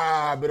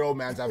bro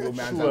umeanza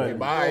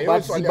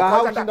vibaya.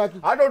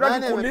 Hata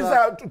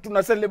unatukuuliza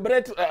tuna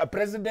celebrate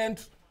president.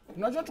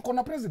 Unajua tuko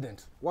na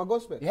president wa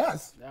gospel?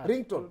 Yes.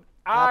 Ringtone.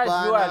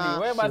 Surely.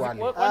 Wewe basi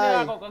kwani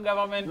wako kwa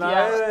government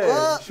ya?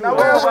 Na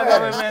wewe kwa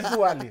government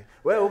surely.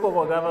 Wewe uko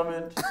kwa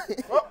government.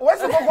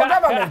 Wewe uko kwa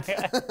government.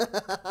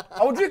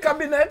 Aujui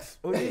cabinet?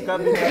 Ujui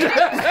cabinet.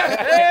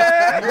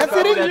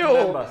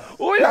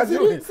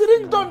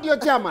 Ringtone ndio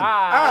chairman.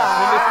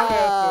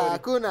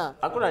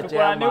 Hakuna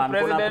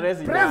chairman, kuna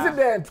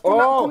president.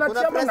 Kuna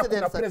chairman na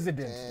kuna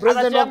president.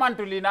 President chairman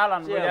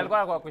tulinala ngoja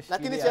alikuwa kwa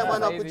kushikilia. Lakini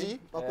chairman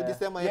wa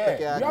kujisema yeye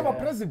peke yake. You have a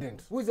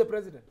president. Who is the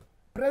president?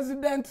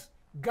 President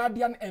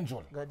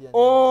GuardianAngel.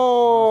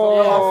 Oh,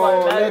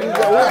 there is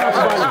a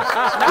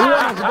huyo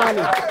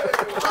nakubali.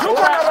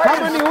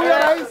 Kama ni huyo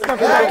rais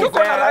nakubali. Tuko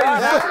na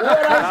rais.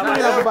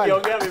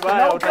 Ukiongea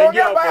vibaya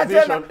utaingia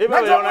opposition.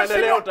 Hivyo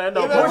unaendelea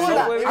utaenda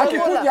opposition.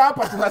 Akikuja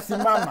hapa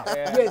tunasimama.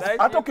 Yes.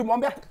 Hata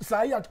ukimwambia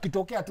saa hii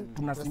akitokea tu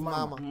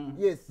tunasimama.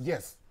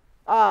 Yes.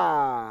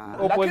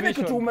 Lakini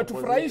kitu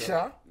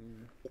umetufurahisha,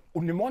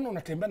 unimeona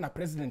unatembea na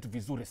president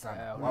vizuri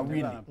sana.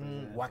 Wawili.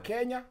 Wa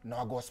Kenya na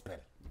wa gospel.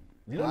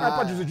 Niliona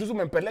hapa juzi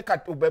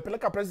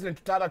umempeleka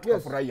president Tala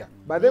tukafurahia.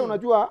 Baadaye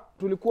unajua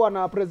tulikuwa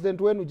na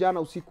president wenu jana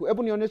usiku.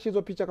 Hebu nionyeshe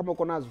hizo picha kama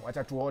uko nazo.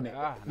 Acha tuone.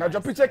 Na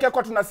unajua picha yake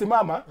kwa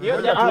tunasimama.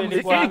 Hiyo jana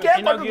ilikuwa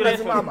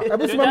tunasimama.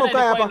 Hebu simama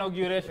ukae hapa.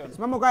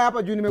 Simama ukae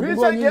hapa juu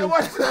nimegundua nini.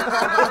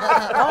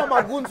 Hao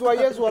magunzi wa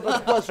Yesu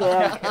watachukua show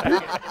yake.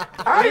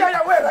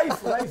 Haya wewe rais.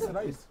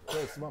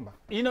 Simama.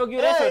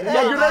 Inauguration.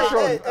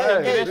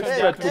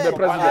 To the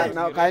president.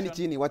 Na kaeni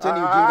chini, wacheni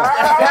ujinga.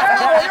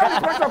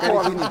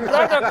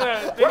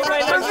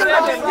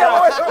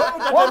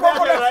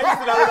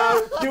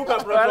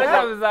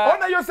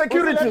 Ona hiyo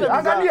security.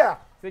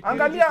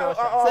 Angalia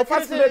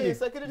first lady.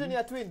 Security ni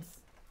ya twins.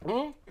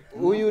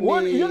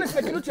 Huyu ni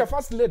security ya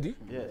first lady.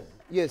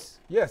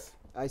 Yes.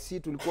 I see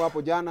tulikuwa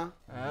hapo jana.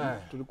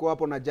 Tulikuwa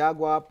hapo na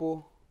Jagwa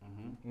hapo.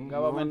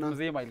 Government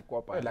mzima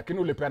ilikuwa pale. Lakini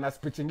ulipeana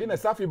speech nyingine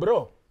safi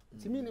bro.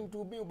 Si mimi ni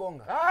mtu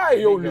ubonga.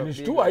 Hiyo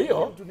ulinishtua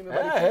hiyo.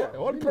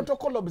 All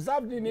protocol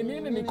observed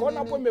nini nikaona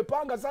hapo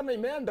imepanga sana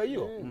imeenda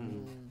hiyo.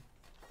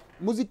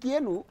 Muziki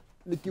yenu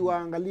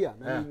nikiwaangalia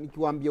na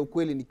nikiwaambia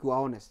ukweli nikiwa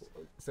honest.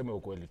 Sema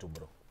ukweli tu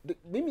bro.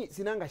 Mimi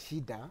sinanga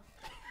shida.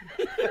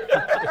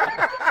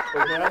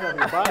 Umeanza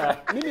vibaya.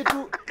 Mimi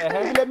tu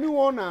ile mimi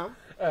uona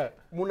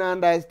muna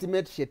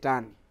underestimate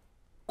shetani.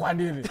 Kwa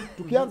nini?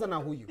 Tukianza na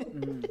huyu.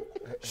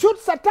 Shoot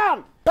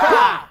Satan.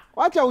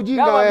 Wacha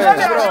ujinga wewe.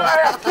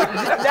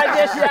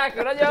 Jeshi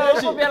yake. Unajua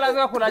huko pia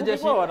lazima kuna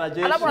jeshi.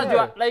 Alafu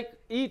unajua like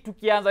hii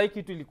tukianza hii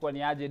kitu ilikuwa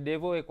ni aje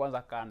Devo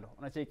kwanza kando.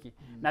 Unacheki.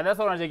 Na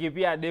sasa unacheki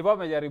pia Devo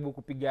amejaribu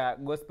kupiga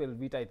gospel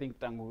vita I think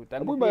tangu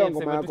bomba hiyo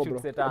ngoma yako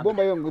bro.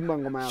 Bomba hiyo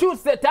ngoma yako. Shoot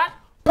Satan.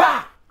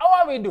 Pa!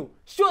 How we do?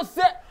 Shoot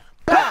Satan.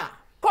 Pa!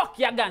 Cock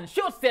your gun.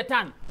 Shoot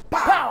Satan.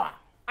 Power.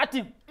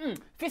 Ati,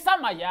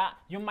 Fisamaya,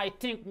 you might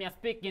think me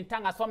speak in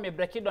tongue, so me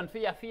break it down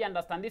fear,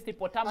 understand this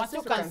hippopotamus,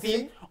 you can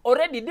see.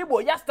 Already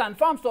Dibo just stand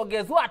firm, so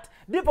guess what?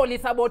 The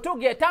police about to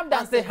get armed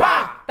and say,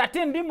 ha!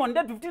 13 demon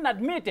dead, 15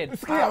 admitted.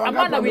 A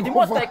man with the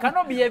most I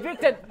cannot be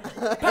evicted.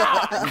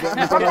 Pa!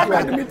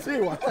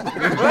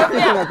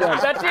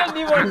 13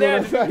 demon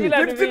dead, 15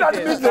 admitted.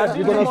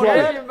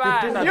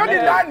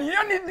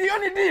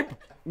 Yoni deep.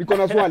 Niko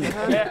na swali.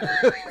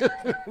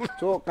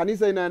 So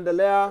kanisa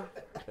inaendelea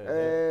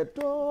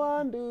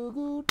toa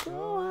ndugu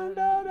toa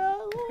dada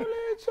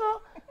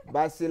ulicho.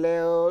 Basi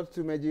leo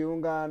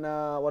tumejiunga na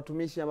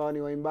watumishi ambao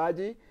ni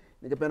waimbaji.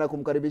 Ningependa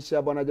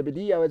kumkaribisha bwana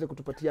Jabidii aweze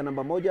kutupatia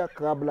namba 1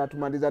 kabla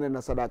tumalizane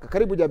na sadaka.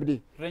 Karibu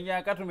Jabidii. Renga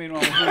yaka tumeinua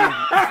mzuri.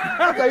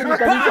 Sasa hivi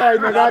kanisa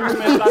ina gani?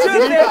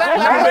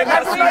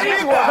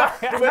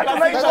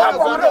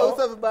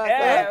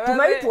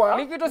 Tunaitwa.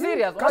 Ni kitu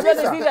serious. Unajua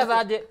ni serious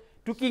aje?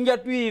 Tukiingia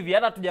tu hivi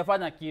hata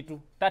tujafanya kitu.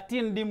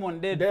 13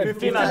 demon dead,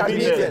 15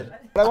 admitted.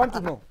 I want to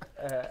know.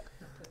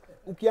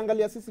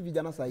 Ukiangalia sisi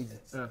vijana saa hizi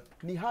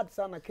ni hard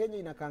sana. Kenya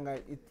inakanga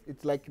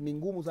it's like ni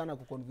ngumu sana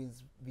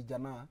kuconvince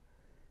vijana.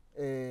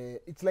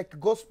 It's like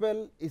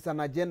gospel is an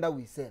agenda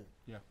we sell.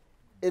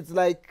 It's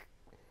like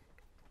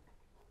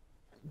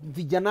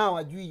vijana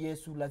wajui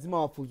Yesu,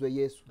 lazima wafunzwe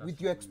Yesu.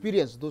 With your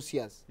experience those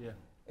years.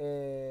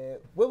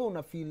 Wewe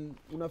una feel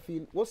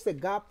what's the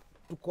gap?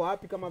 Tuko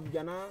wapi kama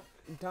vijana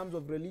in terms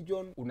of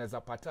religion?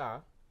 Unaweza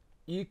pata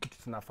hii kitu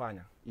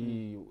tunafanya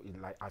hii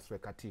like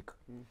aswekatika.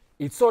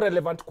 It's so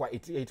relevant kwa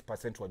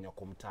 88% wenye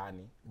wako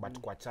mtaani, but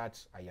kwa church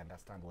I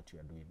understand what you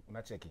are doing.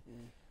 Unacheki?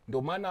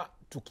 Ndio maana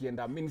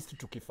tukienda ministry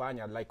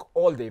tukifanya like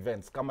all the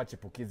events kama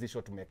Chipukeezy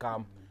show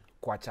tumekam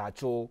kwa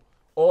chacho,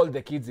 all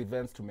the kids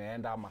events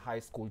tumeenda ama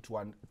high school to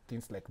and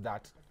things like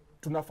that.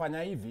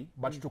 Tunafanya hivi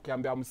but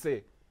tukiambia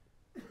msee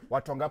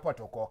watu wangapi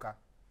watokoka.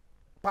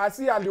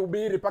 Pasi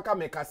alihubiri paka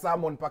meka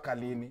sermon paka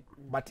lini,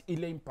 but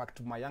ile impact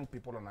my young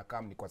people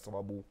wanakam ni kwa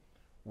sababu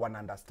wana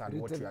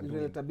understand what you are doing.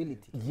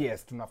 Relatability.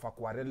 Yes, tunafaa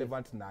kuwa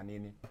relevant na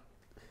nini.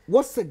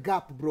 What's the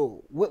gap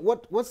bro?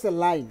 What's the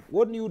line?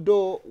 What do you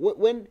do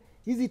when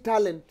hizi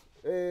talent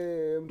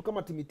mtu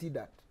kama Timothy,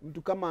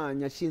 mtu kama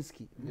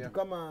Nyashinski, mtu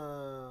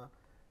kama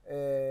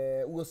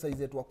huyo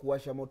size yetu wa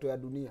kuwasha moto ya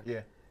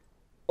dunia.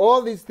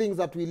 All these things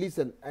that we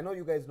listen, I know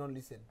you guys don't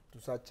listen to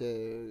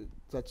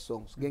such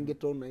songs.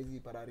 Gengeton na hizi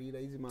pararira,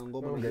 hizi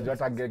mangoma. Unajua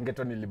hata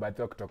Gengeton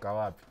nilibatiwa kutoka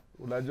wapi?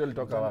 Unajua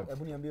ilitoka wapi?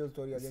 Hebu niambie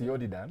story ya Gengeton.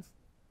 Siodi dance.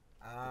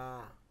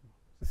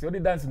 Siodi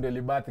dance ndio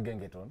libati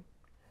Gengeton.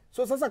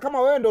 So sasa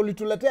kama wewe ndio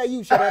ulituletea hii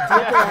usharati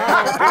yote ya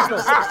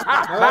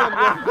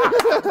hapa.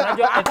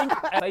 Unajua I think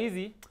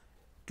hizi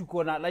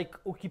tuko na like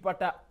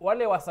ukipata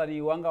wale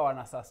wasanii wanga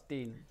wana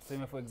sustain.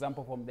 Sema for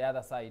example from the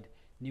other side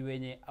ni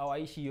wenye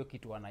hawaishi hiyo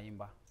kitu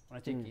wanaimba.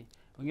 Unacheki?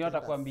 Wengine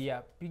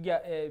watakwambia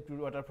piga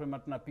watasema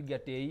tunapiga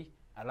tei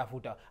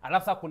Alafu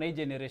sasa kuna hii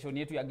generation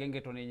yetu ya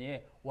gengeton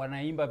yenyewe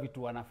wanaimba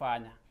vitu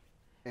wanafanya.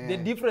 The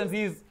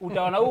difference is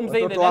utaona huyu mzee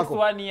in the next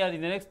 1 year,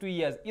 in the next 2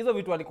 years hizo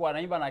vitu walikuwa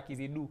wanaimba na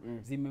kizidu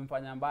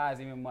zimemfanya mbaya,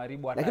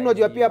 zimemharibu hata. Lakini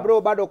unajua pia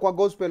bro bado kwa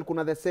gospel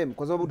kuna the same,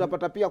 kwa sababu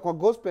utapata pia kwa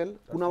gospel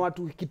kuna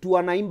watu kitu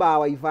wanaimba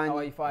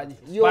hawaifanyi.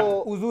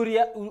 But uzuri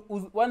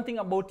one thing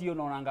about you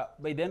unaonanga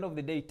by the end of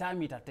the day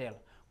time itatell.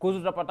 Cause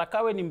utapata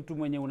kawe ni mtu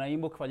mwenye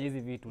unaimba kufanya hizi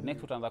vitu,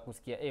 next utaanza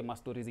kusikia ma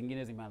stories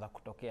zingine zimeanza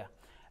kutokea.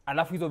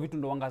 Alafu hizo vitu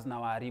ndo wanga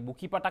zinawaharibu.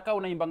 Ukipata kaa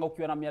unaimbanga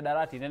ukiwa na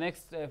miadarati, the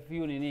next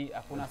few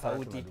hakuna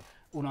sauti.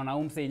 Unaona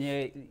umse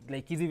yenyewe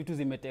like hizi vitu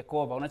zimetake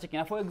over. Unacheki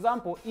na for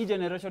example hii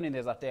generation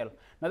inaweza tell.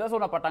 Na sasa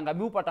unapatanga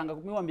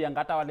miwambia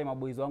hata wale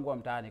maboys wangu wa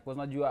mtaani. Kwa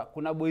unajua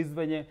kuna boys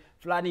venye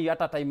fulani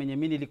hata time yenye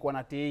mimi nilikuwa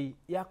na tei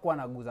yako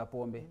anaguza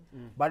pombe.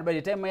 But by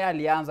the time yeye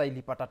alianza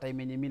ilipata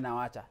time yenye mimi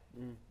nawacha.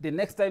 The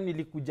next time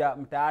nilikuja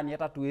mtaani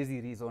hata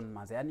tuwezi reason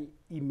manze. Yaani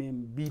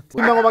imembit.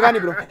 Imba ngoma gani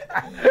bro?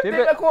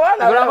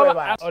 Nimekuona wewe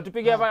bana.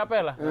 Tupige hapa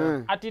kapela.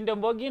 Ati ndio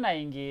mbogi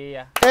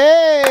naingia.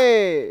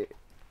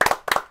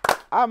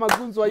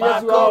 Magunzo wa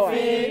Yesu hawa.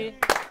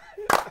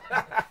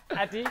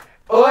 Ati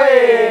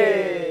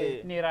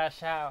oe ni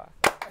rashawa.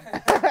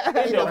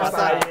 Ndio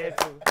masaa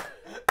yetu.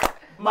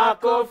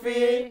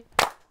 Makofi.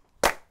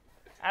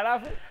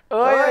 Alafu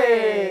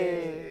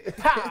oe.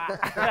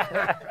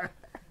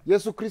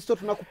 Yesu Kristo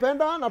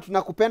tunakupenda na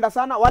tunakupenda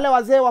sana. Wale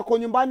wazee wako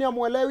nyumbani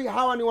hamuelewi,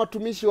 hawa ni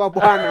watumishi wa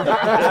Bwana.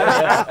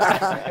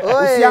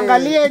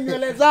 Usiangalie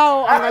nywele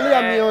zao,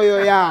 angalia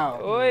mioyo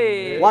yao.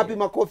 Wapi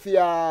makofi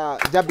ya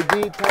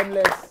Jabidii,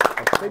 Timeless.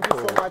 Thank you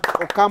so much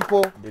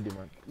Ocampo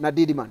na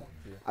DidiMan.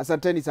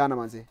 Asanteni sana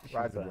manze.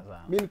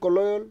 Mimi niko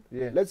loyal.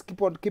 Let's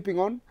keep on keeping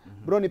on.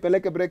 Bro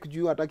nipeleke break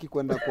juu hataki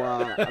kwenda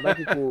kwa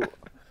hataki ku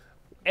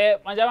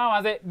manjama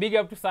manze big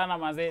up tu sana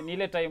manze, ni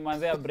ile time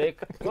manze ya break.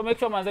 So make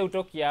sure manze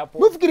utoki hapo.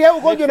 Unafikiria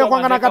huko ndio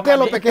unakuanga na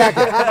Kartelo peke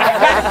yake.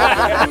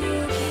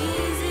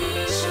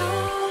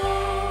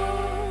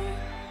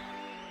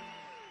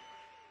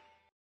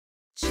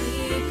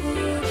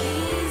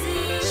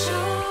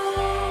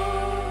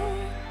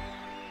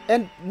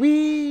 And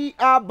we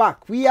are back.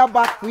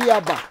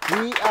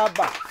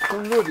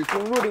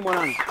 Kumrudi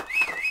mwanangu.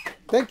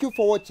 Thank you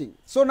for watching.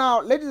 So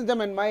now, ladies and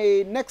gentlemen,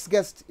 my next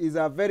guest is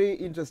a very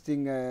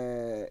interesting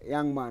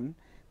young man.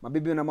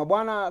 Mabibi na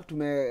mabwana,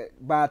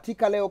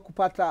 tumebahatika leo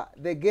kupata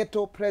the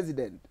ghetto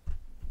president,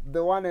 the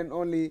one and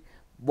only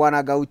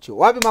Bwana Gaucho.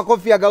 Wapi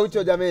makofi ya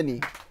Gaucho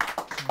jameni?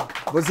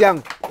 Bosi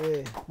yangu.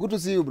 Good to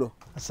see you bro.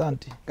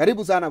 Asante.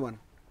 Karibu sana bwana.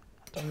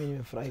 Hata mimi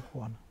nimefurahi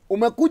kuona.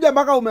 Umekuja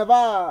mpaka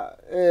umevaa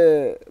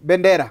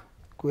bendera.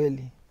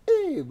 Kweli.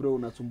 Bro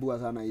unasumbua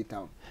sana hii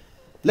town.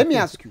 Let me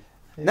ask you.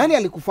 Nani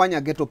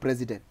alikufanya ghetto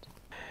president?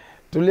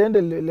 Tulienda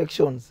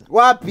elections.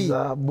 Wapi?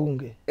 Za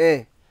bunge.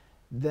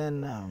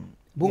 Then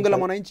bunge la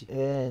mwananchi?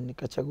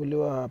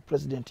 Nikachaguliwa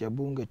president ya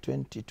bunge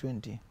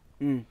 2020.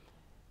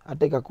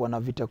 Hata ikakuwa na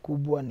vita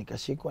kubwa,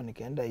 nikashikwa,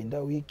 nikaenda inda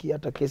wiki,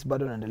 hata kesi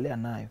bado naendelea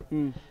nayo.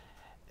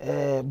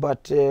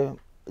 But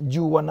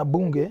juu wana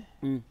bunge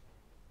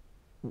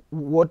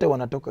wote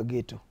wanatoka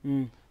ghetto.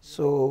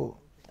 So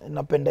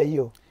napenda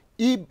hiyo.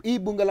 Hii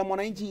bunge la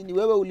mwananchi ni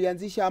wewe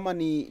ulianzisha ama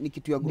ni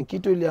kitu ya group? Ni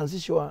kitu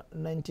ilianzishwa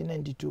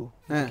 1992.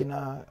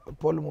 Kina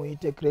Paul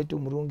Muite, Kretu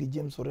Murungi,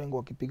 James Orengo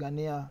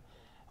wakipigania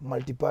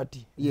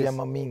multiparty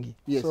vyama mingi.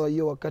 So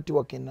hiyo wakati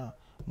wakina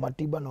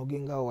Matiba na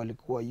Oginga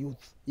walikuwa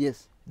youth.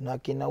 Na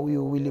kina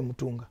huyu Willy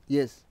Mutunga.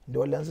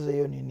 Ndio walianzisha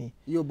hiyo nini?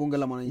 Hiyo bunge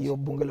la mwananchi. Hiyo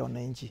bunge la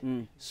wananchi.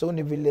 So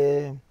ni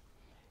vile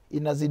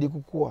inazidi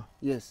kukua.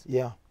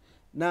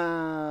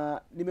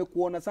 Na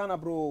nimekuona sana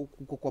bro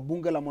kwa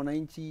bunge la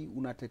mwananchi,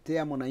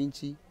 unatetea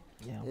mwananchi.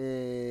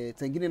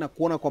 Sengine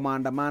nakuona kwa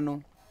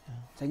maandamano.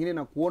 Sengine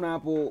nakuona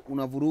hapo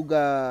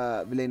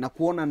unavuruga vile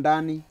nakuona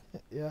ndani.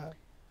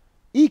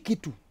 Hii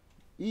kitu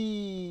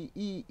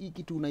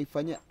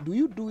unaifanyia, do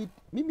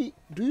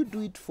you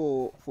do it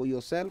for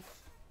yourself?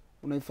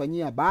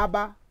 Unaifanyia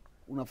baba,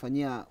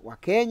 unafanyia wa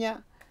Kenya,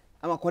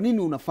 ama kwa nini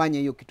unafanya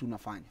hiyo kitu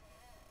unafanya?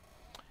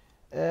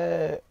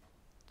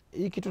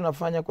 Hii kitu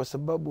nafanya kwa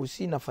sababu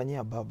si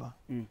nafanyia baba.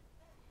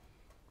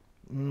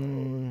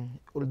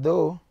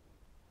 Although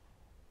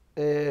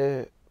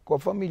kwa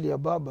familia ya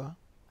baba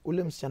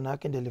ule msichana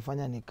wake ndiye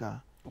alifanya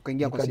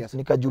ukaingia kwa siasa.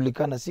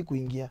 Nikajulikana, si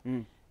kuingia.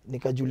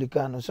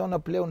 Nikajulikana. So una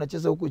play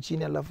unacheza huko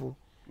chini alafu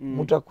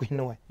mtu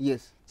akuinue.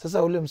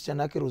 Sasa ule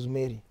msichana wake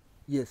Rosemary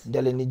ndiye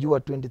alinijua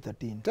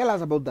 2013. Tell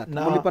us about that.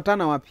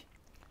 Mlipatana wapi?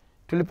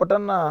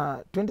 Tulipatana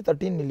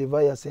 2013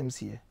 nilivaa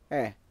SammyG.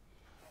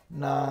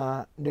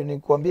 Na ndio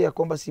nikuambia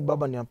kwamba si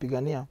baba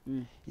ninapigania.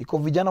 Iko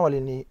vijana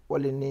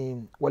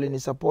walini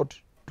support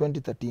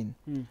 2013.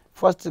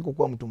 First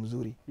sikuwa mtu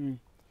mzuri.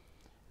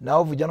 Na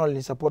hao vijana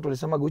walini support,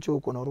 walisema Gaucho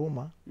uko na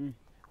huruma.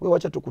 Wewe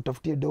acha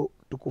tukutafutie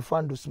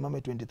tukufund usimame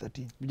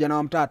 2013. Vijana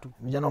wa mtaa tu.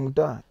 Vijana wa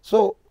mtaa.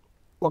 So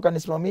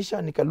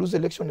wakanisimamisha, nika lose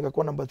election,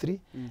 nikakuwa number 3.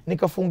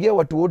 Nikafungia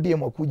watu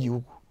ODM wakuji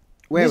huku.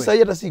 Mimi sasa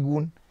hata si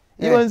gun.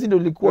 Hiyo enzi ndio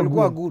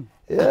ilikuwa good.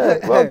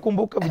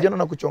 Kumbuka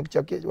vijana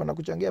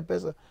wanakuchangia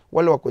pesa,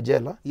 wale wako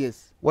jela.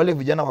 Yes. Wale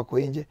vijana wako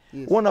nje.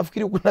 Yes.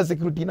 Wanafikiri kuna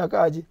security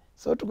inakaje.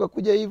 So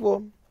tukakuja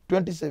hivyo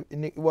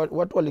 27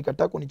 watu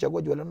walikataa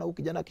kunichagua juu waliona huyu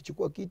kijana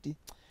akichukua kiti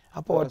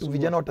hapa watu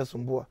vijana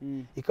watasumbua.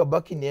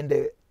 Ikabaki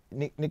niende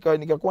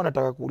nikakuwa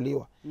nataka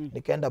kuuliwa.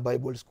 Nikaenda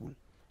Bible school.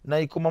 Na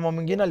iko mama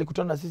mwingine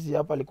alikutana na sisi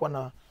hapa,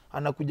 alikuwa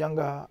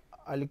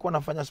alikuwa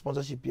anafanya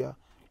sponsorship ya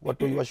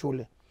watu wa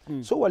shule.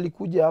 So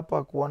walikuja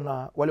hapa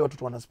kuona wale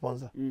watoto wana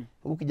sponsor.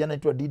 Huyu kijana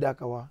anaitwa Dida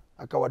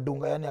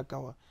akawadunga, yani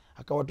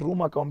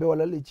akawaturuma, akaombea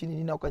walale chini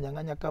nini,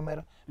 akanyang'anya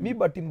kamera. Mimi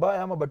bahati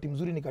mbaya ama bahati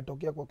mzuri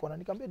nikatokea kwa kona,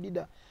 nikamwambia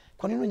Dida,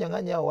 kwa nini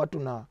unyang'anya hao watu?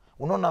 Na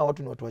unaona hao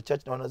watu ni watu wa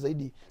church na wana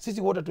zaidi.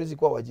 Sisi wote tuwezi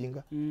kuwa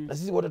wajinga na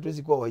sisi wote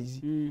tuwezi kuwa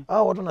waizi.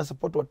 Hao watu na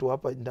support watu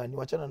hapa ndani,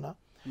 wachana na.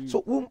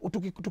 So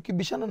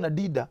tukibishana na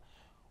Dida,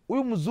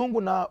 huyu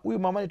mzungu na huyu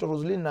mama ni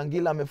Roslyn na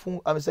Ngila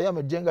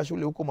amejenga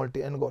shule huko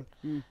Multi-Angel.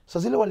 Sasa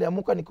zile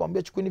waliamuka,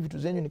 nikamwambia chukueni vitu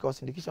zenyu,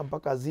 nikawasindikisha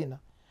mpaka hazina.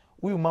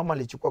 Huyu mama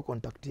alichukua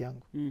contact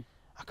yangu.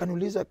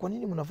 Akaniuliza kwa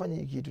nini mnafanya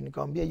hiki kitu?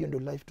 Nikamwambia hiyo ndio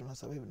life tuna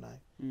survive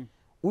nayo.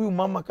 Huyu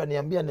mama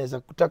akaniambia naweza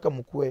kutaka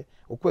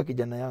ukue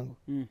kijana yangu.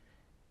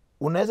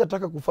 Unaweza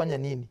taka kufanya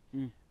nini?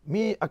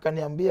 Mi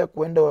akaniambia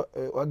kuenda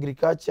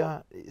agriculture,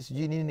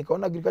 sijui nini.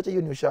 Nikaona agriculture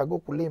hiyo ni ushago,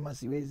 kulima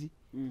siwezi.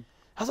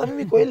 Sasa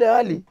mimi kwa ile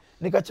hali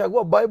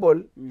nikachagua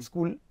Bible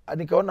school,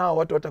 nikaona hao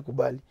watu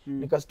watakubali.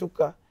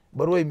 Nikastuka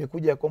barua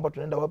imekuja ya kwamba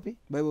tunaenda wapi?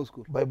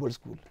 Bible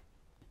school.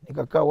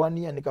 Nikakaa 1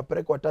 year,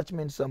 nikapeleka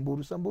attachment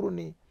Samburu. Samburu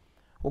ni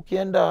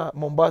ukienda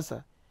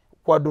Mombasa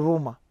kwa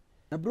Duruma.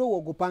 Na bro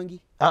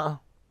uogopangi?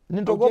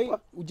 Nitogopa.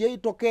 Uje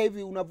itokea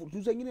hivi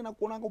unavuruga zingine na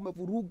kuonanga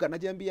umevuruga,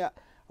 najiambia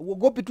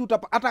uogopi tu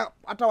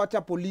hata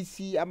wacha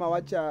polisi ama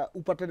wacha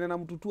upatane na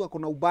mtu tu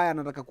akona ubaya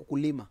anataka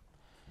kukulima.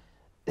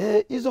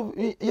 Hizo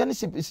yani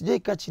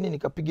sijaikaa chini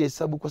nikapiga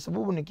hesabu, kwa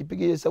sababu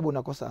nikipiga hesabu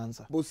nakosa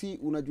answer. Bosi,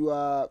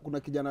 unajua kuna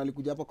kijana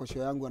alikuja hapa kwa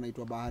show yangu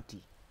anaitwa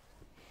Bahati.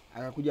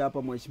 Akakuja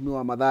hapa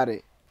mheshimiwa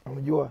Madhare.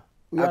 Unajua?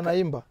 Huyo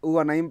anaimba.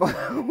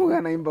 Huyo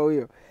anaimba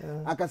huyo.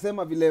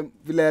 Akasema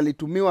vile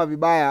alitumiwa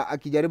vibaya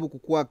akijaribu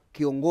kukua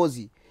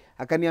kiongozi.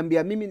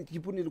 Akaniambia mimi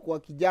kipuni nilikuwa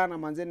kijana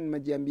manzeni,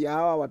 nimejiambia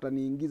hawa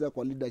wataniingiza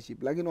kwa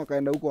leadership, lakini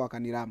wakaenda huko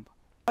wakaniramba.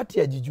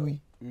 Bahati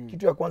ajijui.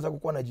 Kitu ya kwanza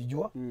kukuwa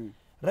anajijua.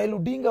 Raila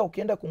Odinga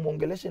ukienda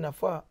kumuongelesha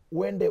inafaa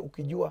uende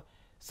ukijua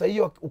sasa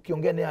hiyo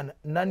ukiongea naye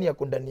nani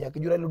yako ndani yake.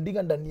 Juu Raila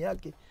Odinga ndani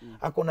yake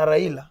ako na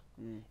Raila,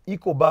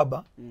 iko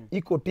baba,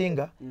 iko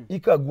Tinga,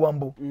 iko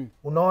Gwambo.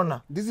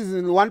 Unaona? This is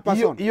in one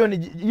person.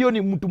 Hiyo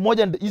ni mtu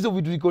mmoja, hizo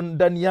vitu ziko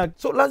ndani yake.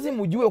 So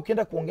lazima ujue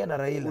ukienda kuongea na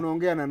Raila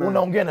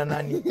unaongea na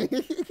nani?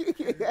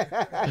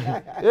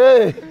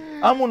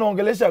 Ama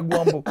unaongelesha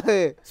Gwambo.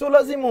 So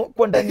lazima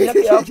kwa ndani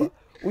yake hapa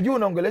ujue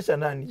unaongelesha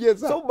nani. Yes,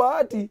 so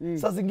Bahati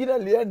saa zingine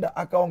alienda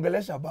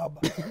akaongelesha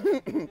baba.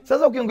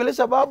 Sasa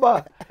ukiongelesha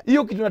baba,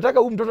 hiyo kitu nataka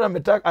huyu mtoto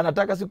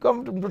anataka, si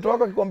kama mtoto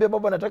wako akikwambia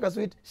baba anataka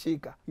sweet,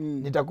 shika,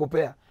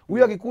 nitakupea.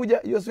 Huyu akikuja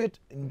hiyo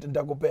sweet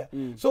nitakupea.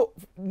 So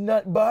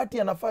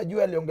Bahati anafaa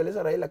juu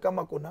aliongeleza Raila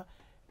kama kuna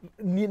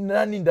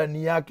nani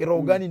ndani yake,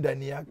 roho gani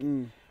ndani yake.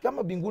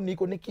 Kama binguni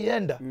iko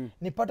nikienda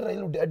nipata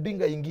Raila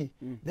Odinga ingi,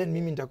 then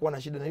mimi nitakuwa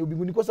na shida na hiyo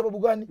binguni. Kwa sababu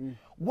gani?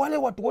 Wale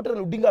watu wote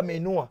Raila Odinga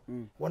ameinua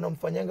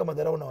wanamfanyanga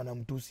madharau na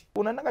wanamtusi.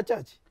 Unaendanga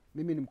church?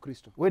 Mimi ni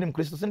Mkristo. Wewe ni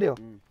Mkristo, si ndio?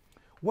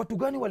 Watu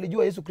gani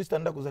walijua Yesu Kristo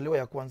anaenda kuzaliwa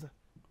ya kwanza?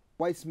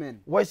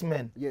 Wise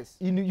men. Yes.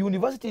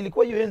 University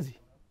ilikuwa hiyo enzi?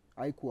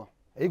 Haikuwa,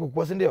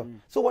 si ndio?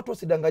 So watu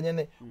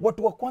wasidanganyane.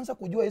 Watu wa kwanza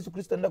kujua Yesu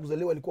Kristo anaenda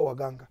kuzaliwa walikuwa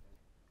waganga.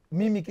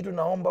 Mimi kitu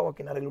naomba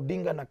wakina Raila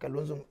Odinga na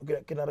Kalonzo,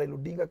 kina Raila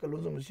Odinga,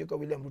 Kalonzo Musyoka,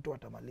 William Ruto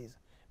watamaliza.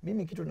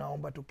 Mimi kitu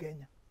naomba tu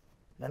Kenya.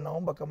 Na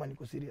naomba kama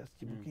niko serious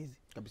Chipukeezy.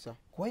 Kabisa.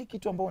 Kwa hii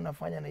kitu ambao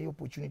unafanya na hiyo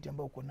opportunity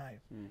ambao uko nayo.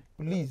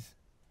 Please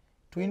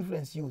to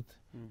influence youth.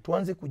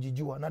 Tuanze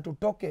kujijua na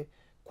tutoke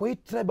kwa hii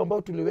tribe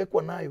ambao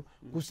tuliwekwa nayo.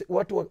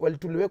 Watu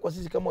walituliwekwa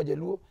sisi kama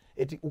Wajaluo,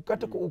 eti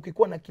ukata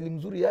ukikuwa na akili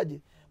mzuri aje,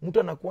 mtu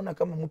anakuona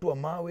kama mtu wa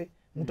mawe,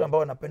 mtu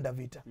ambao anapenda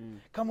vita.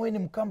 Kama wewe ni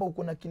Mkamba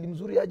uko na akili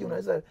mzuri aje,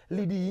 unaweza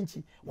lead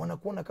nchi,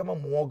 wanakuona kama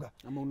muoga.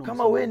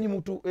 Kama wewe ni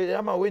mtu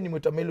ama wewe ni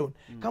Mtamelon,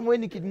 kama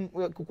wewe ni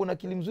uko na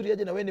akili mzuri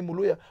aje na wewe ni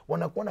Mluya,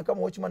 wanakuona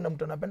kama watchman na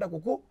mtu anapenda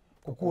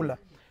kukula.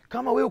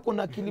 Kama wewe uko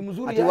na akili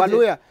mzuri aje.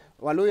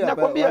 Waluya.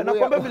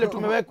 Nakwambia vile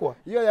tumewekwa.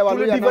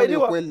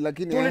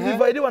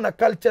 Tulidividiwa na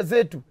culture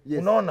zetu.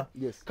 Unaona?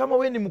 Kama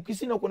wewe ni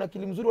Mkisii na uko na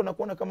akili mzuri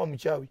wanakuona kama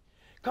mchawi.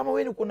 Kama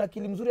wewe uko na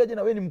akili mzuri aje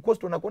na wewe ni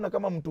Mkosto wanakuona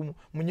kama mtu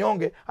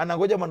mnyonge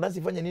anangoja mandazi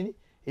ifanye nini?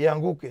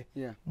 Ianguke.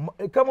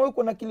 Kama wewe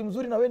uko na akili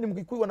mzuri na wewe ni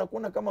Mkikuyu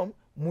wanakuona kama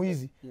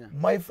muizi.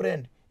 My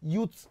friend,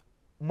 youth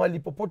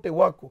malipopote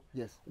wako,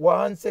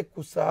 waanze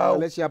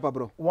kusahau.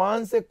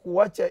 Waanze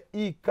kuacha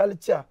hii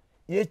culture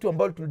yetu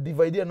ambayo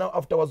tulidividia nao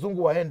after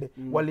wazungu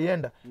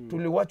walienda.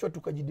 Tuliwachwa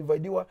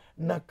tukajidividiwa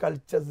na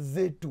cultures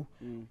zetu.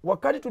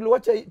 Wakati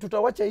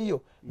tutawacha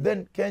hiyo,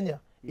 then Kenya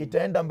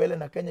itaenda mbele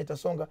na Kenya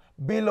itasonga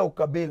bila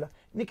ukabila.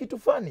 Ni kitu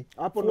fani.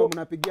 Hapo ndo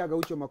mnapigia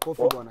Gaucho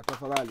makofi bwana,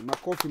 tafadhali.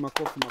 Makofi.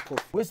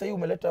 Wewe sasa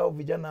umeleta hao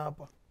vijana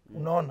hapa.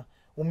 Unaona?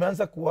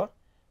 Umeanza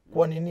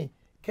kwa nini?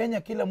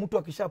 Kenya kila mtu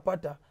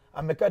akishapata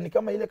amekaa ni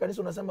kama ile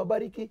kanisa unasema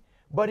bariki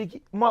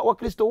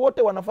Wakristo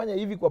wote wanafanya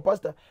hivi kwa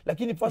pastor,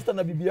 lakini pastor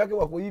na bibi yake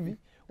wako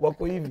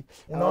hivi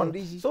unaona.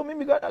 So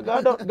mimi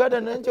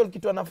GuardianAngel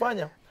kitu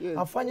anafanya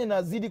afanye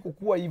na zidi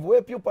kukua hivyo.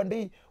 Wewe pia upande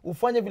hii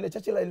ufanye vile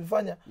Churchill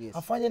alifanya,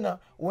 afanye na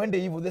uende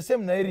hivyo. The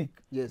same na Eric.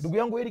 Ndugu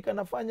yangu Eric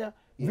anafanya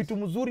vitu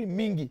mzuri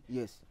mingi.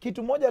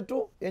 Kitu moja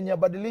tu yenye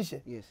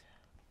abadilishe.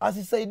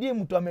 Asisaidie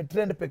mtu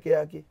ametrend peke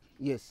yake.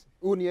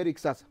 Huyu ni Eric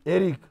sasa.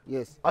 Eric.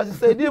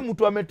 Asisaidie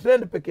mtu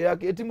ametrend peke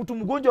yake. Eti mtu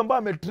mgonjwa ambaye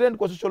ametrend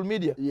kwa social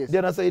media ndiye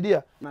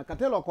anasaidia. Na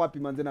Kartelo wako wapi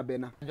manze na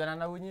Bena? Unajua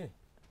na unye?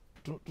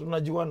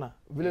 Tunajuana.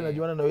 Vile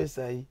najuana na wewe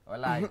sasa hii.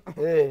 Wallahi.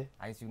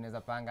 Aisi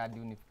unaweza panga hadi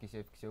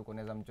unifikishe huko,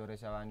 unaweza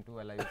mchoresha watu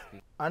wala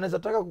hivi. Anaweza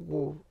taka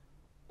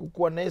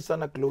kukuwa naye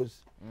sana close.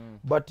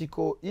 But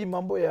iko hii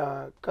mambo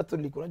ya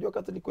Catholic. Unajua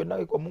Catholic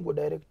wendawe kwa Mungu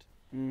direct.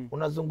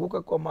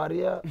 Unazunguka kwa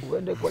Maria,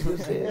 uende kwa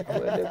Jose,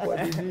 uende kwa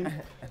Didi.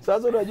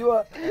 Sasa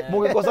unajua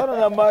mngekosana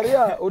na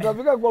Maria,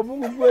 utafika kwa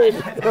Mungu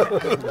kweli.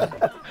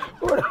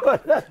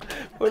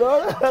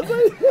 Unaona sasa.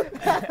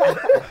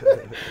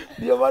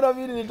 Ndio maana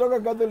mimi nilitoka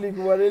Catholic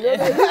bwana.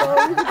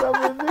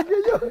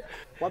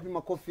 Wapi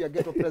makofi ya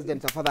Ghetto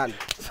President tafadhali?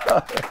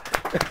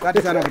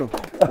 Asante sana bro.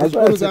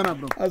 Nashukuru sana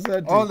bro.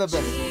 Asante. All the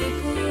best.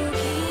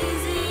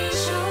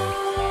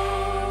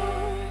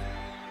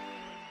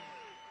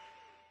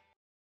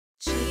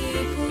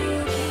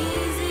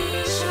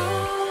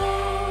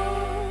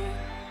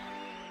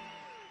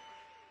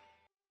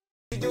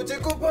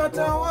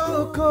 Kupata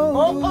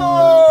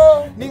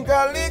wako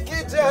ningali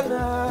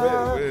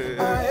kijana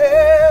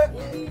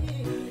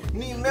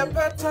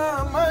nimepata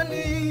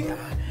amani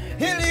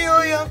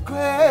iliyo ya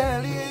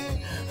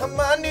kweli,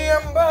 amani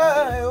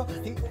ambayo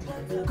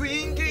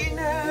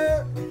kwingine.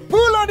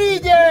 Pull on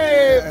DJ!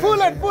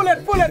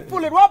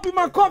 Pull it! Wapi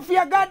makofi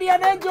ya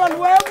GuardianAngel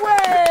wewe?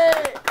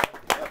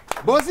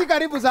 Bosi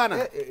karibu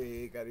sana.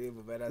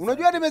 Karibu bana.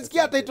 Unajua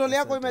nimesikia title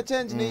yako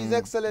imechange, ni His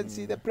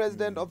Excellency the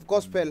President of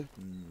Gospel.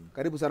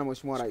 Karibu sana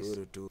Mheshimiwa Rais.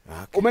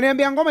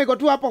 Umeniambia ngoma iko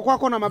tu hapo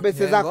kwako na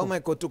mabese zako. Ngoma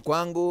iko tu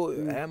kwangu,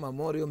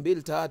 Memorial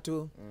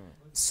 2-3.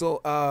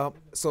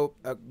 So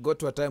got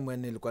to a time when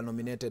nilikuwa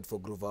nominated for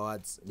Groove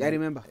Awards. I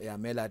remember. Yeah,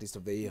 Male Artist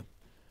of the Year.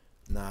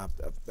 Na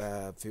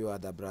few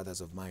other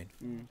brothers of mine.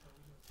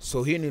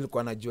 So hii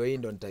nilikuwa najua hii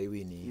ndo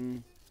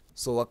nitaiwini.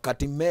 So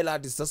wakati Male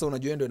Artist sasa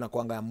unajua ndo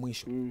inakuanga ya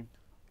mwisho.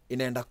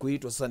 Inaenda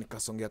kuitwa sasa,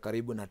 nikasongea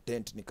karibu na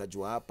tent,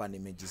 nikajua hapa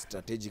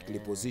strategically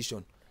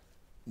position.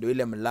 Ndio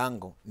ile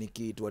mlango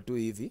nikiitwa tu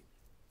hivi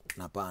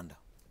napanda.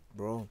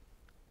 Bro,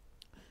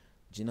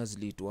 jina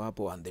ziliitwa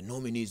hapo and the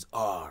nominees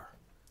are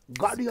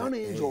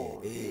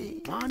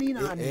GuardianAngel.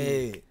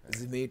 Nani?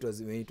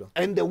 Zimeitwa.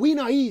 And the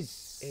winner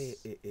is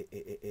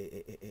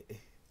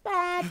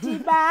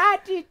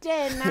Bahati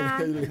tena.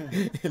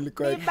 Ni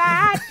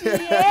bahati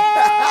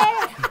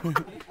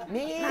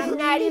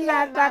Mimi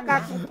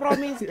nataka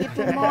kupromise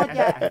kitu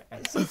moja.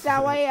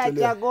 Sitawahi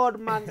acha God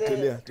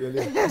manze.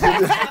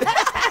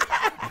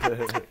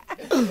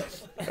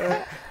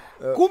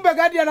 Kumbe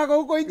Guardian ako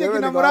huko nje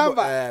kina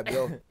mramba.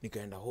 Bro,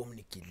 nikaenda home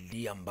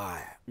nikilia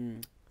mbaya.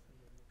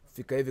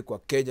 Fika hivi kwa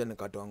keja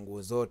nikatoa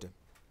nguo zote.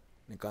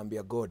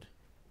 Nikaambia God,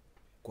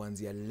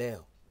 kuanzia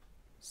leo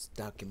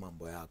sitaki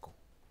mambo yako.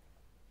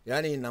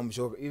 Yaani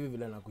namshoka hivi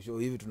vile nakushow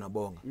hivi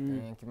tunabonga.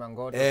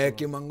 Kimangoto.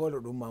 Kimangoto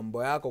tu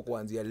mambo yako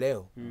kuanzia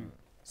leo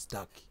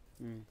sitaki.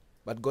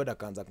 But God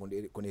akaanza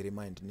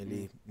kuniremind.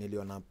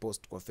 Niliona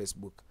post kwa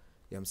Facebook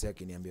ya msee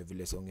akiniambia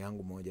vile song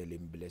yangu moja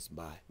ilimbless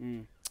mbaya.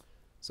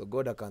 So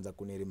God akaanza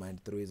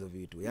kuniremind through hizo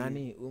vitu.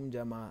 Yaani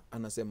jamaa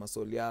anasema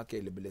soul yake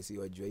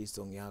iliblessiwa juu hii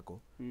song yako.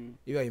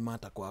 Hiyo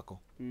imata kwako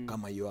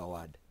kama hiyo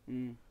award.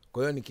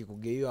 Kwa hiyo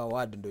nikikugea hiyo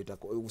award ndio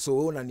itakuwa. So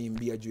wewe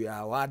unaniimbia juu ya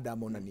award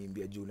ama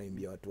unaniimbia juu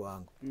unaimbia watu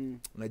wangu.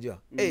 Unajua?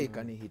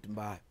 Kani hit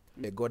mbaya.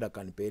 God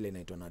akanipea ile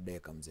inaitwa na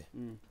deka mzee.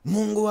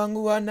 Mungu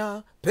wangu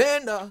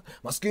anapenda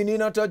maskini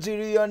na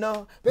tajiri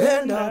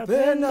anapenda.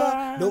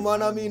 Ndio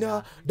maana mimi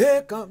na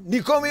deka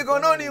niko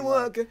mikononi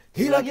mwake,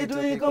 kila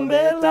kitu iko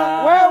mbele.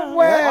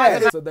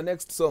 Wewe. So the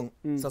next song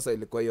sasa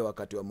ilikuwa hiyo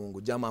wakati wa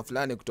Mungu. Jamaa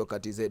fulani kutoka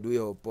TZ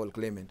huyo Paul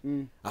Clement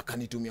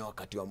akanitumia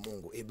wakati wa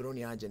Mungu. Bro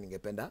ni aje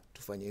ningependa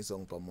tufanye hii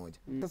song pamoja.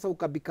 Sasa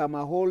ukabecome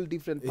a whole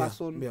different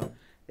person.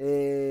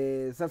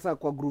 Sasa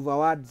kwa Groove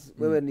Awards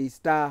wewe ni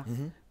star,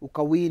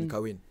 ukawin.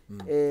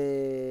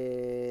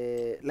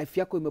 Life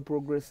yako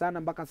imeprogress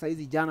sana mpaka saa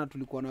hizi. Jana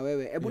tulikuwa na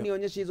wewe. Hebu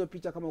nionyeshe hizo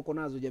picha kama uko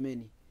nazo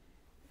jameni.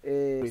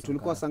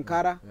 Tulikuwa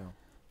Sankara.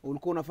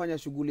 Ulikuwa unafanya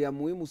shughuli ya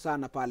muhimu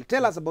sana pale.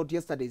 Tell us about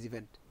yesterday's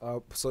event.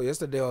 So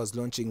yesterday I was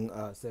launching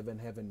Seven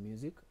Heaven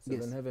Music.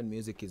 Seven Heaven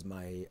Music is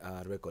my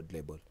record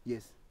label.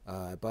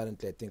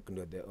 Apparently I think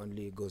the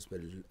only gospel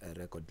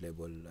record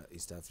label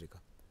East Africa.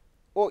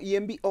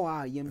 EMB.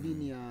 EMB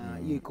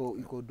ni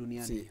iko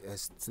duniani.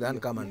 Sidhani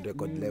kama ni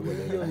record label.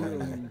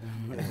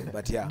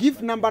 But yeah.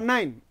 Gift number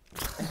 9.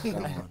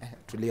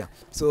 Tulia.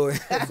 So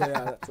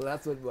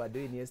that's what we were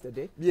doing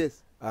yesterday.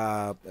 Yes.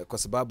 Kwa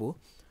sababu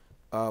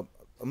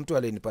mtu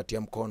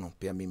alinipatia mkono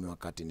pia mimi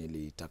wakati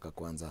nilitaka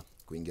kuanza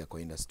kuingia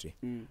kwa industry.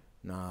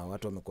 na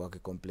watu wamekuwa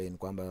wakicomplain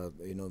kwamba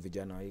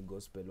vijana wa hii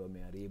gospel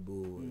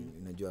wameharibu,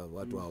 unajua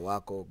watu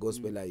hawako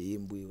gospel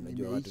haiimbwi,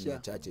 unajua watu ni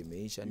chache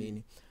imeisha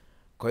nini.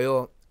 Kwa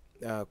hiyo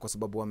kwa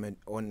sababu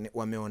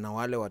wameona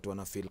wale watu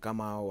wana feel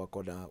kama hao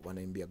wako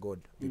wanaimbia God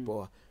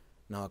vipoa,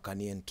 na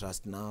wakani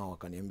entrust nao,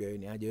 wakaniambia wewe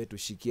ni aje wewe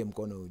tushikie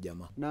mkono huyu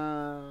jamaa.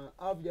 Na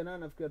hao vijana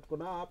nafikiri tuko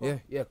nao hapa.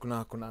 Yeah, kuna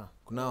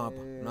hapa.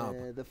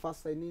 The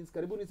first signings,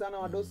 karibuni sana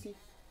wadosi.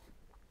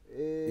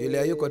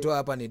 Yule yuko tu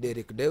hapa ni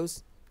Derek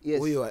Deus.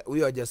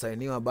 Huyu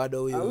hajasainiwa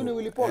bado huyu. Huyu ni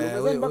Willy Paul,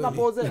 unaweza mpaka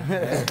pose.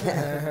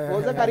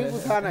 Pose karibu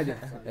sana je.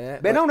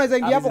 Bena unaweza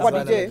ingia hapo kwa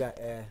DJ.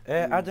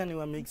 Acha ni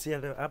wa mix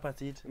leo hapa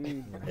sit.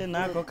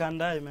 Nako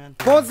kandai man.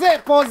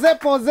 Pose.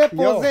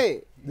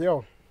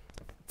 Yo.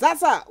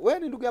 Sasa wewe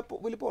ni ndugu ya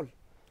Willy Paul?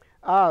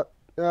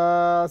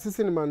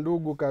 Sisi ni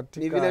mandugu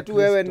katika. Ni vile tu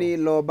wewe ni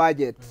low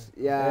budget.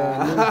 Mimi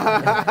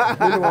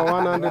wa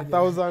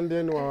 100,000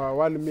 yenu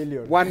wa 1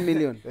 million. 1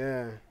 million.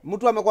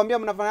 Mtu amekwambia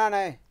mnafanana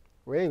naye?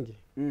 Wengi.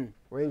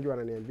 Wengi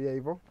wananiambia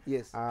hivyo.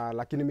 Yes.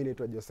 Lakini mimi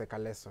naitwa Jose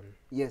Carleson.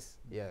 Yes.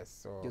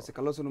 Yes. So Jose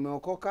Carleson,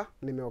 umeokoka?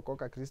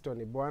 Nimeokoka, Kristo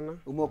ni Bwana.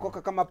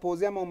 Umeokoka kama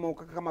Pose ama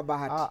umeokoka kama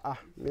Bahati?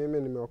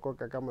 Mimi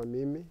nimeokoka kama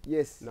mimi.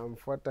 Yes.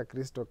 Namfuata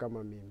Kristo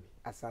kama mimi.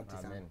 Asante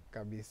sana.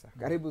 Kabisa.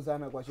 Karibu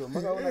sana kwa show.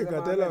 Mpaka unasema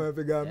Kartelo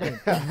amepiga amen.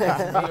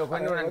 Ndio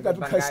kwani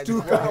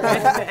tukashtuka.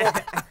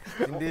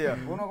 Ndio.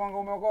 Unakwanga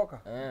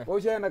umeokoka? Wewe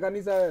ushaenda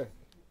kanisa wewe?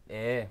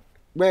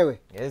 Wewe?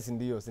 Yes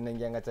ndio,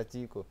 sinaingia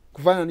chachiko.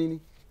 Kufanya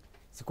nini?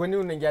 Sikwani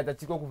unaingia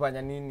chachiko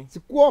kufanya nini?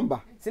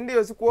 Sikuomba. Si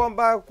ndio,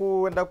 sikuomba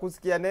kuenda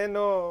kusikia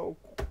neno,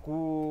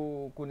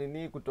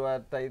 kunini kutoa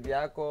tithe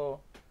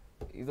yako,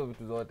 hizo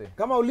vitu zote.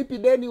 Kama ulipi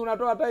deni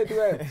unatoa tithe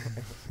wewe. Wewe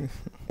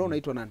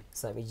unaitwa nani?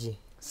 SammyG.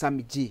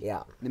 SammyG.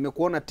 Yeah.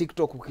 Nimekuona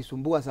TikTok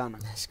ukisumbua sana.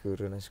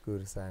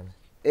 Nashukuru sana.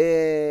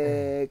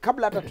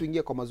 Kabla hata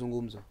tuingie kwa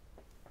mazungumzo,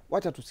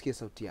 wacha tusikie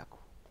sauti yako.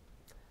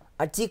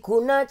 Ati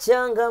kuna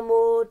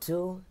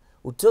changamoto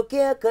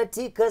utokea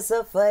katika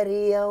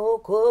safari ya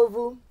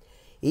wokovu,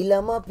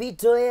 ila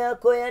mapito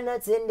yako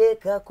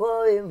yanatendeka kwa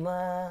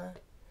wema.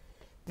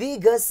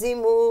 Piga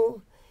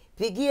simu,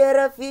 pigia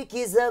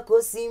rafiki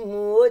zako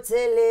simu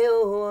wote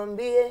leo,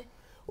 waambie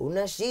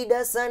una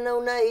shida sana,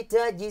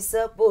 unahitaji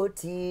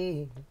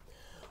sapoti.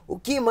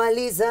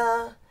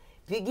 Ukimaliza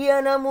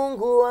pigia na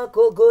Mungu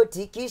wako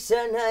goti,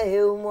 kisha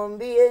naye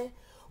umwambie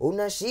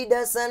una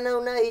shida sana,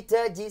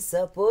 unahitaji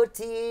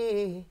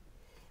sapoti.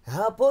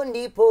 Hapo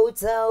ndipo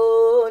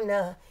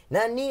utaona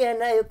nani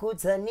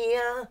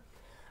anayekutania,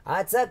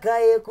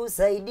 atakaye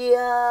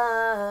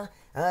kusaidia.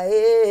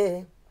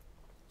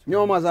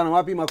 Nyoma sana,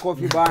 wapi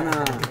makofi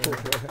bana.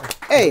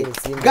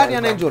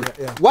 GuardianAngel.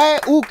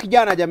 Wewe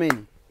kijana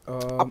jameni.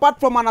 Apart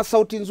from ana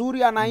sauti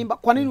nzuri anaimba,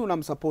 kwa nini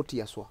unamsupport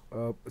Yaswa?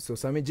 So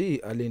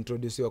SammyG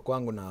aliintroducewa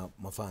kwangu na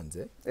mafans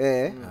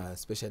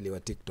especially wa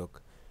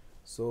TikTok.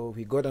 So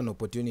we got an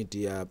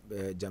opportunity ya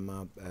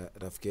jamaa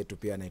rafiki yetu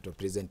pia anaitwa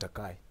Presenter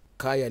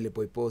Kai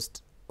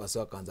alipoipost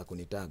wasa kaanza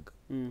kunitag.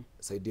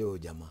 Saidia huyo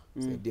jamaa,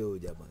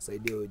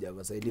 saidia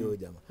huyo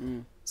jamaa.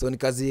 So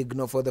nikazi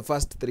ignore for the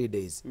first 3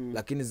 days.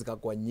 Lakini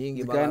zikakuwa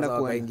nyingi, baada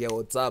wakaingia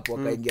WhatsApp,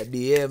 wakaingia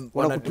DM,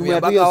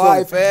 wanatumia baka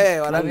wife,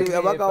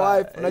 wanatumia baka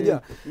wife,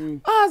 unajua.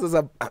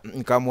 Sasa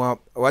nikamwa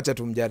wacha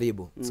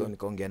tumjaribu. So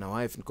nikaongea na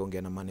wife,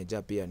 nikaongea na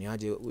manager pia, ni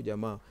aje huyu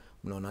jamaa,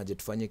 mnaonaje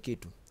tufanye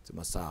kitu?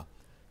 Sema sawa.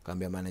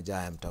 Kaambia manager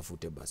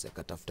amtafute basi.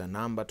 Akatafuta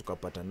namba,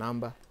 tukapata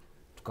namba,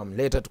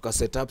 tukamleta,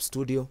 tukaset up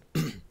studio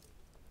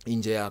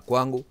nje ya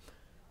kwangu.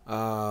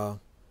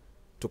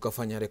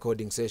 Tukafanya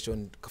recording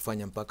session,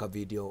 tukafanya mpaka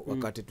video.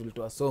 Wakati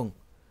tulitoa song,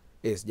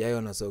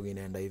 sijaiona song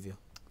inaenda hivyo.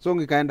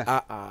 Song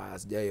ikaenda?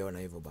 Sijaiona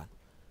hivyo bana.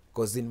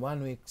 Cause in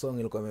 1 week song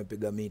ilikuwa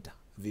imepiga mita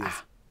views.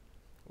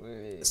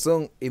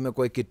 Song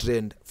imekuwa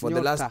ikitrend for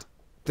the last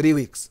 3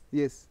 weeks.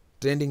 Yes.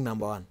 Trending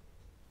number 1.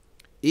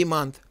 Hii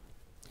month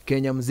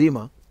Kenya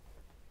mzima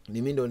ni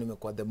mimi ndo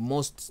nimekuwa the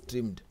most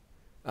streamed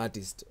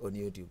artist on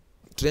YouTube.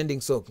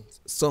 Trending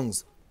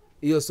songs.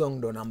 Hiyo song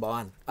ndo number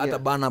 1. Hata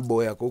Bana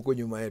Boy yako huko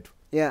nyuma yetu.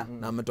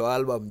 Na ametoa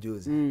album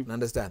juzi.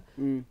 Understand?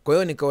 Kwa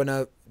hiyo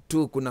nikaona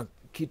tu kuna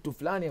kitu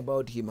fulani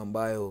about him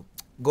ambayo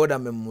God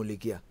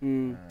amemmulikia.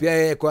 Pia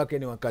yeye kwake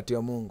ni wakati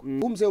wa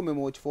Mungu. Mzee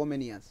umemwatch for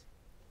many years?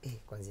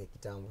 Kwanza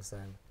kitambo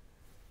sana.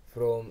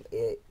 From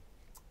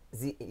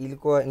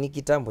ilikuwa ni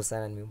kitambo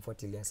sana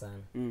nimemfuatilia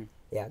sana.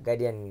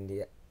 Guardian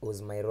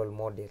was my role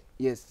model.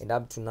 Yes. And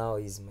up to now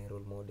is my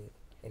role model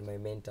and my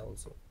mentor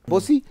also.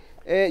 Bossy,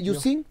 you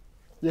sing?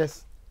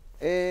 Yes.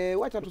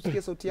 Wacha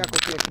tusikie sauti yako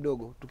pia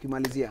kidogo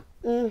tukimalizia.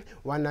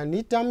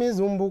 Wananita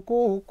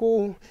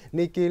mizumbukuku,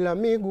 nikila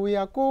miguu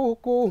ya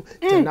kuku,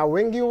 tena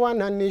wengi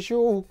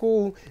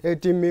wananishuku,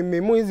 eti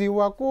mimi mwizi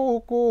wa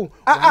kuku,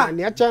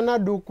 wananiacha na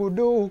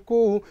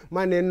dukuduku,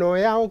 maneno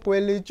yao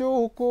kweli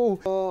chuku.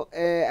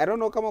 I don't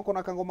know kama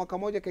kuna kangoma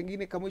kamoja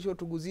kengine kamwisho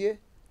tuguzie.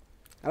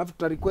 Alafu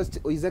tuta request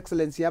His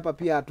Excellency hapa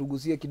pia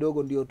atugusie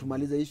kidogo ndio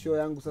tumalize hii show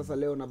yangu sasa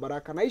leo na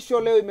Baraka. Na hii show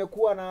leo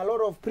imekuwa na a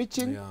lot of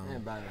preaching.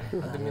 Bana.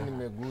 Hata mimi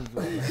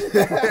nimeguzwa.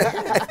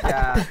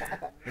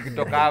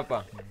 Nikitoka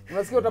hapa.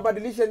 Unasikia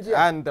utabadilisha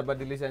njia?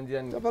 Nitabadilisha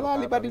njia.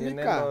 Tafadhali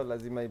badilika. Neno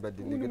lazima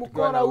ibadilike.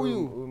 Tukiwa na huyu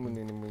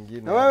ni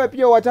mwingine. Na wewe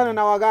pia uachane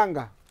na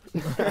waganga.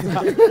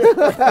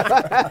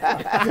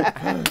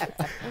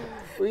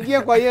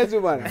 Uingie kwa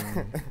Yesu bwana.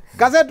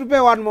 Kaze tupe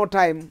one more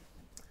time.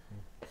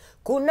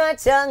 Kuna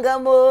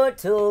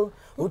changamoto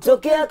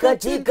utokea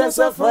katika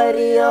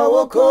safari ya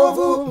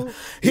wokovu,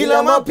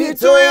 ila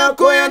mapito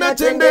yako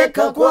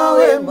yanatendeka kwa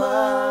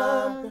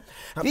wema.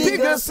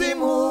 Piga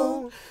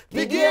simu,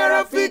 pigia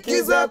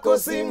rafiki zako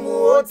simu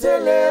wote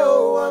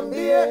leo,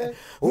 waambie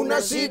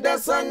una shida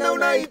sana,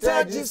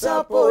 unahitaji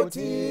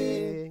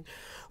sapoti.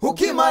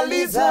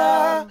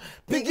 Ukimaliza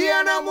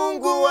pigia na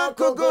Mungu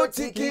wako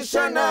goti,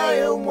 kisha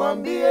naye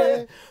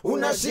umwambie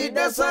una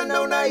shida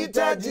sana,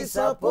 unahitaji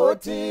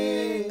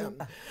sapoti.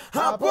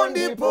 Hapo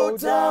ndipo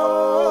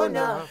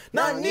utaona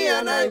nani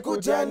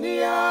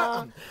anayekujania,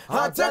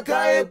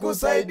 atakaye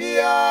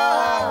kusaidia.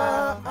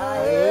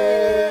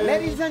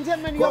 Ladies and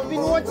gentlemen, you have been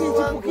watching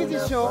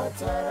Chipukeezy Show.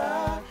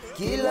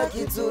 Kila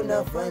kitu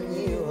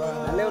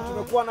nafanyiwa. Na leo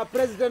tumekuwa na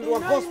president wa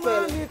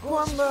gospel.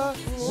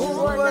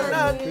 Mungu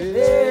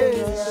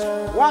ananipenda.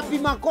 Wapi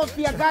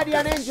makofi ya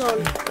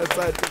GuardianAngel?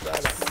 Asante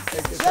sana.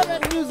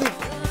 Seven music.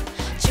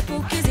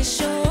 Chipukeezy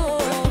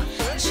Show.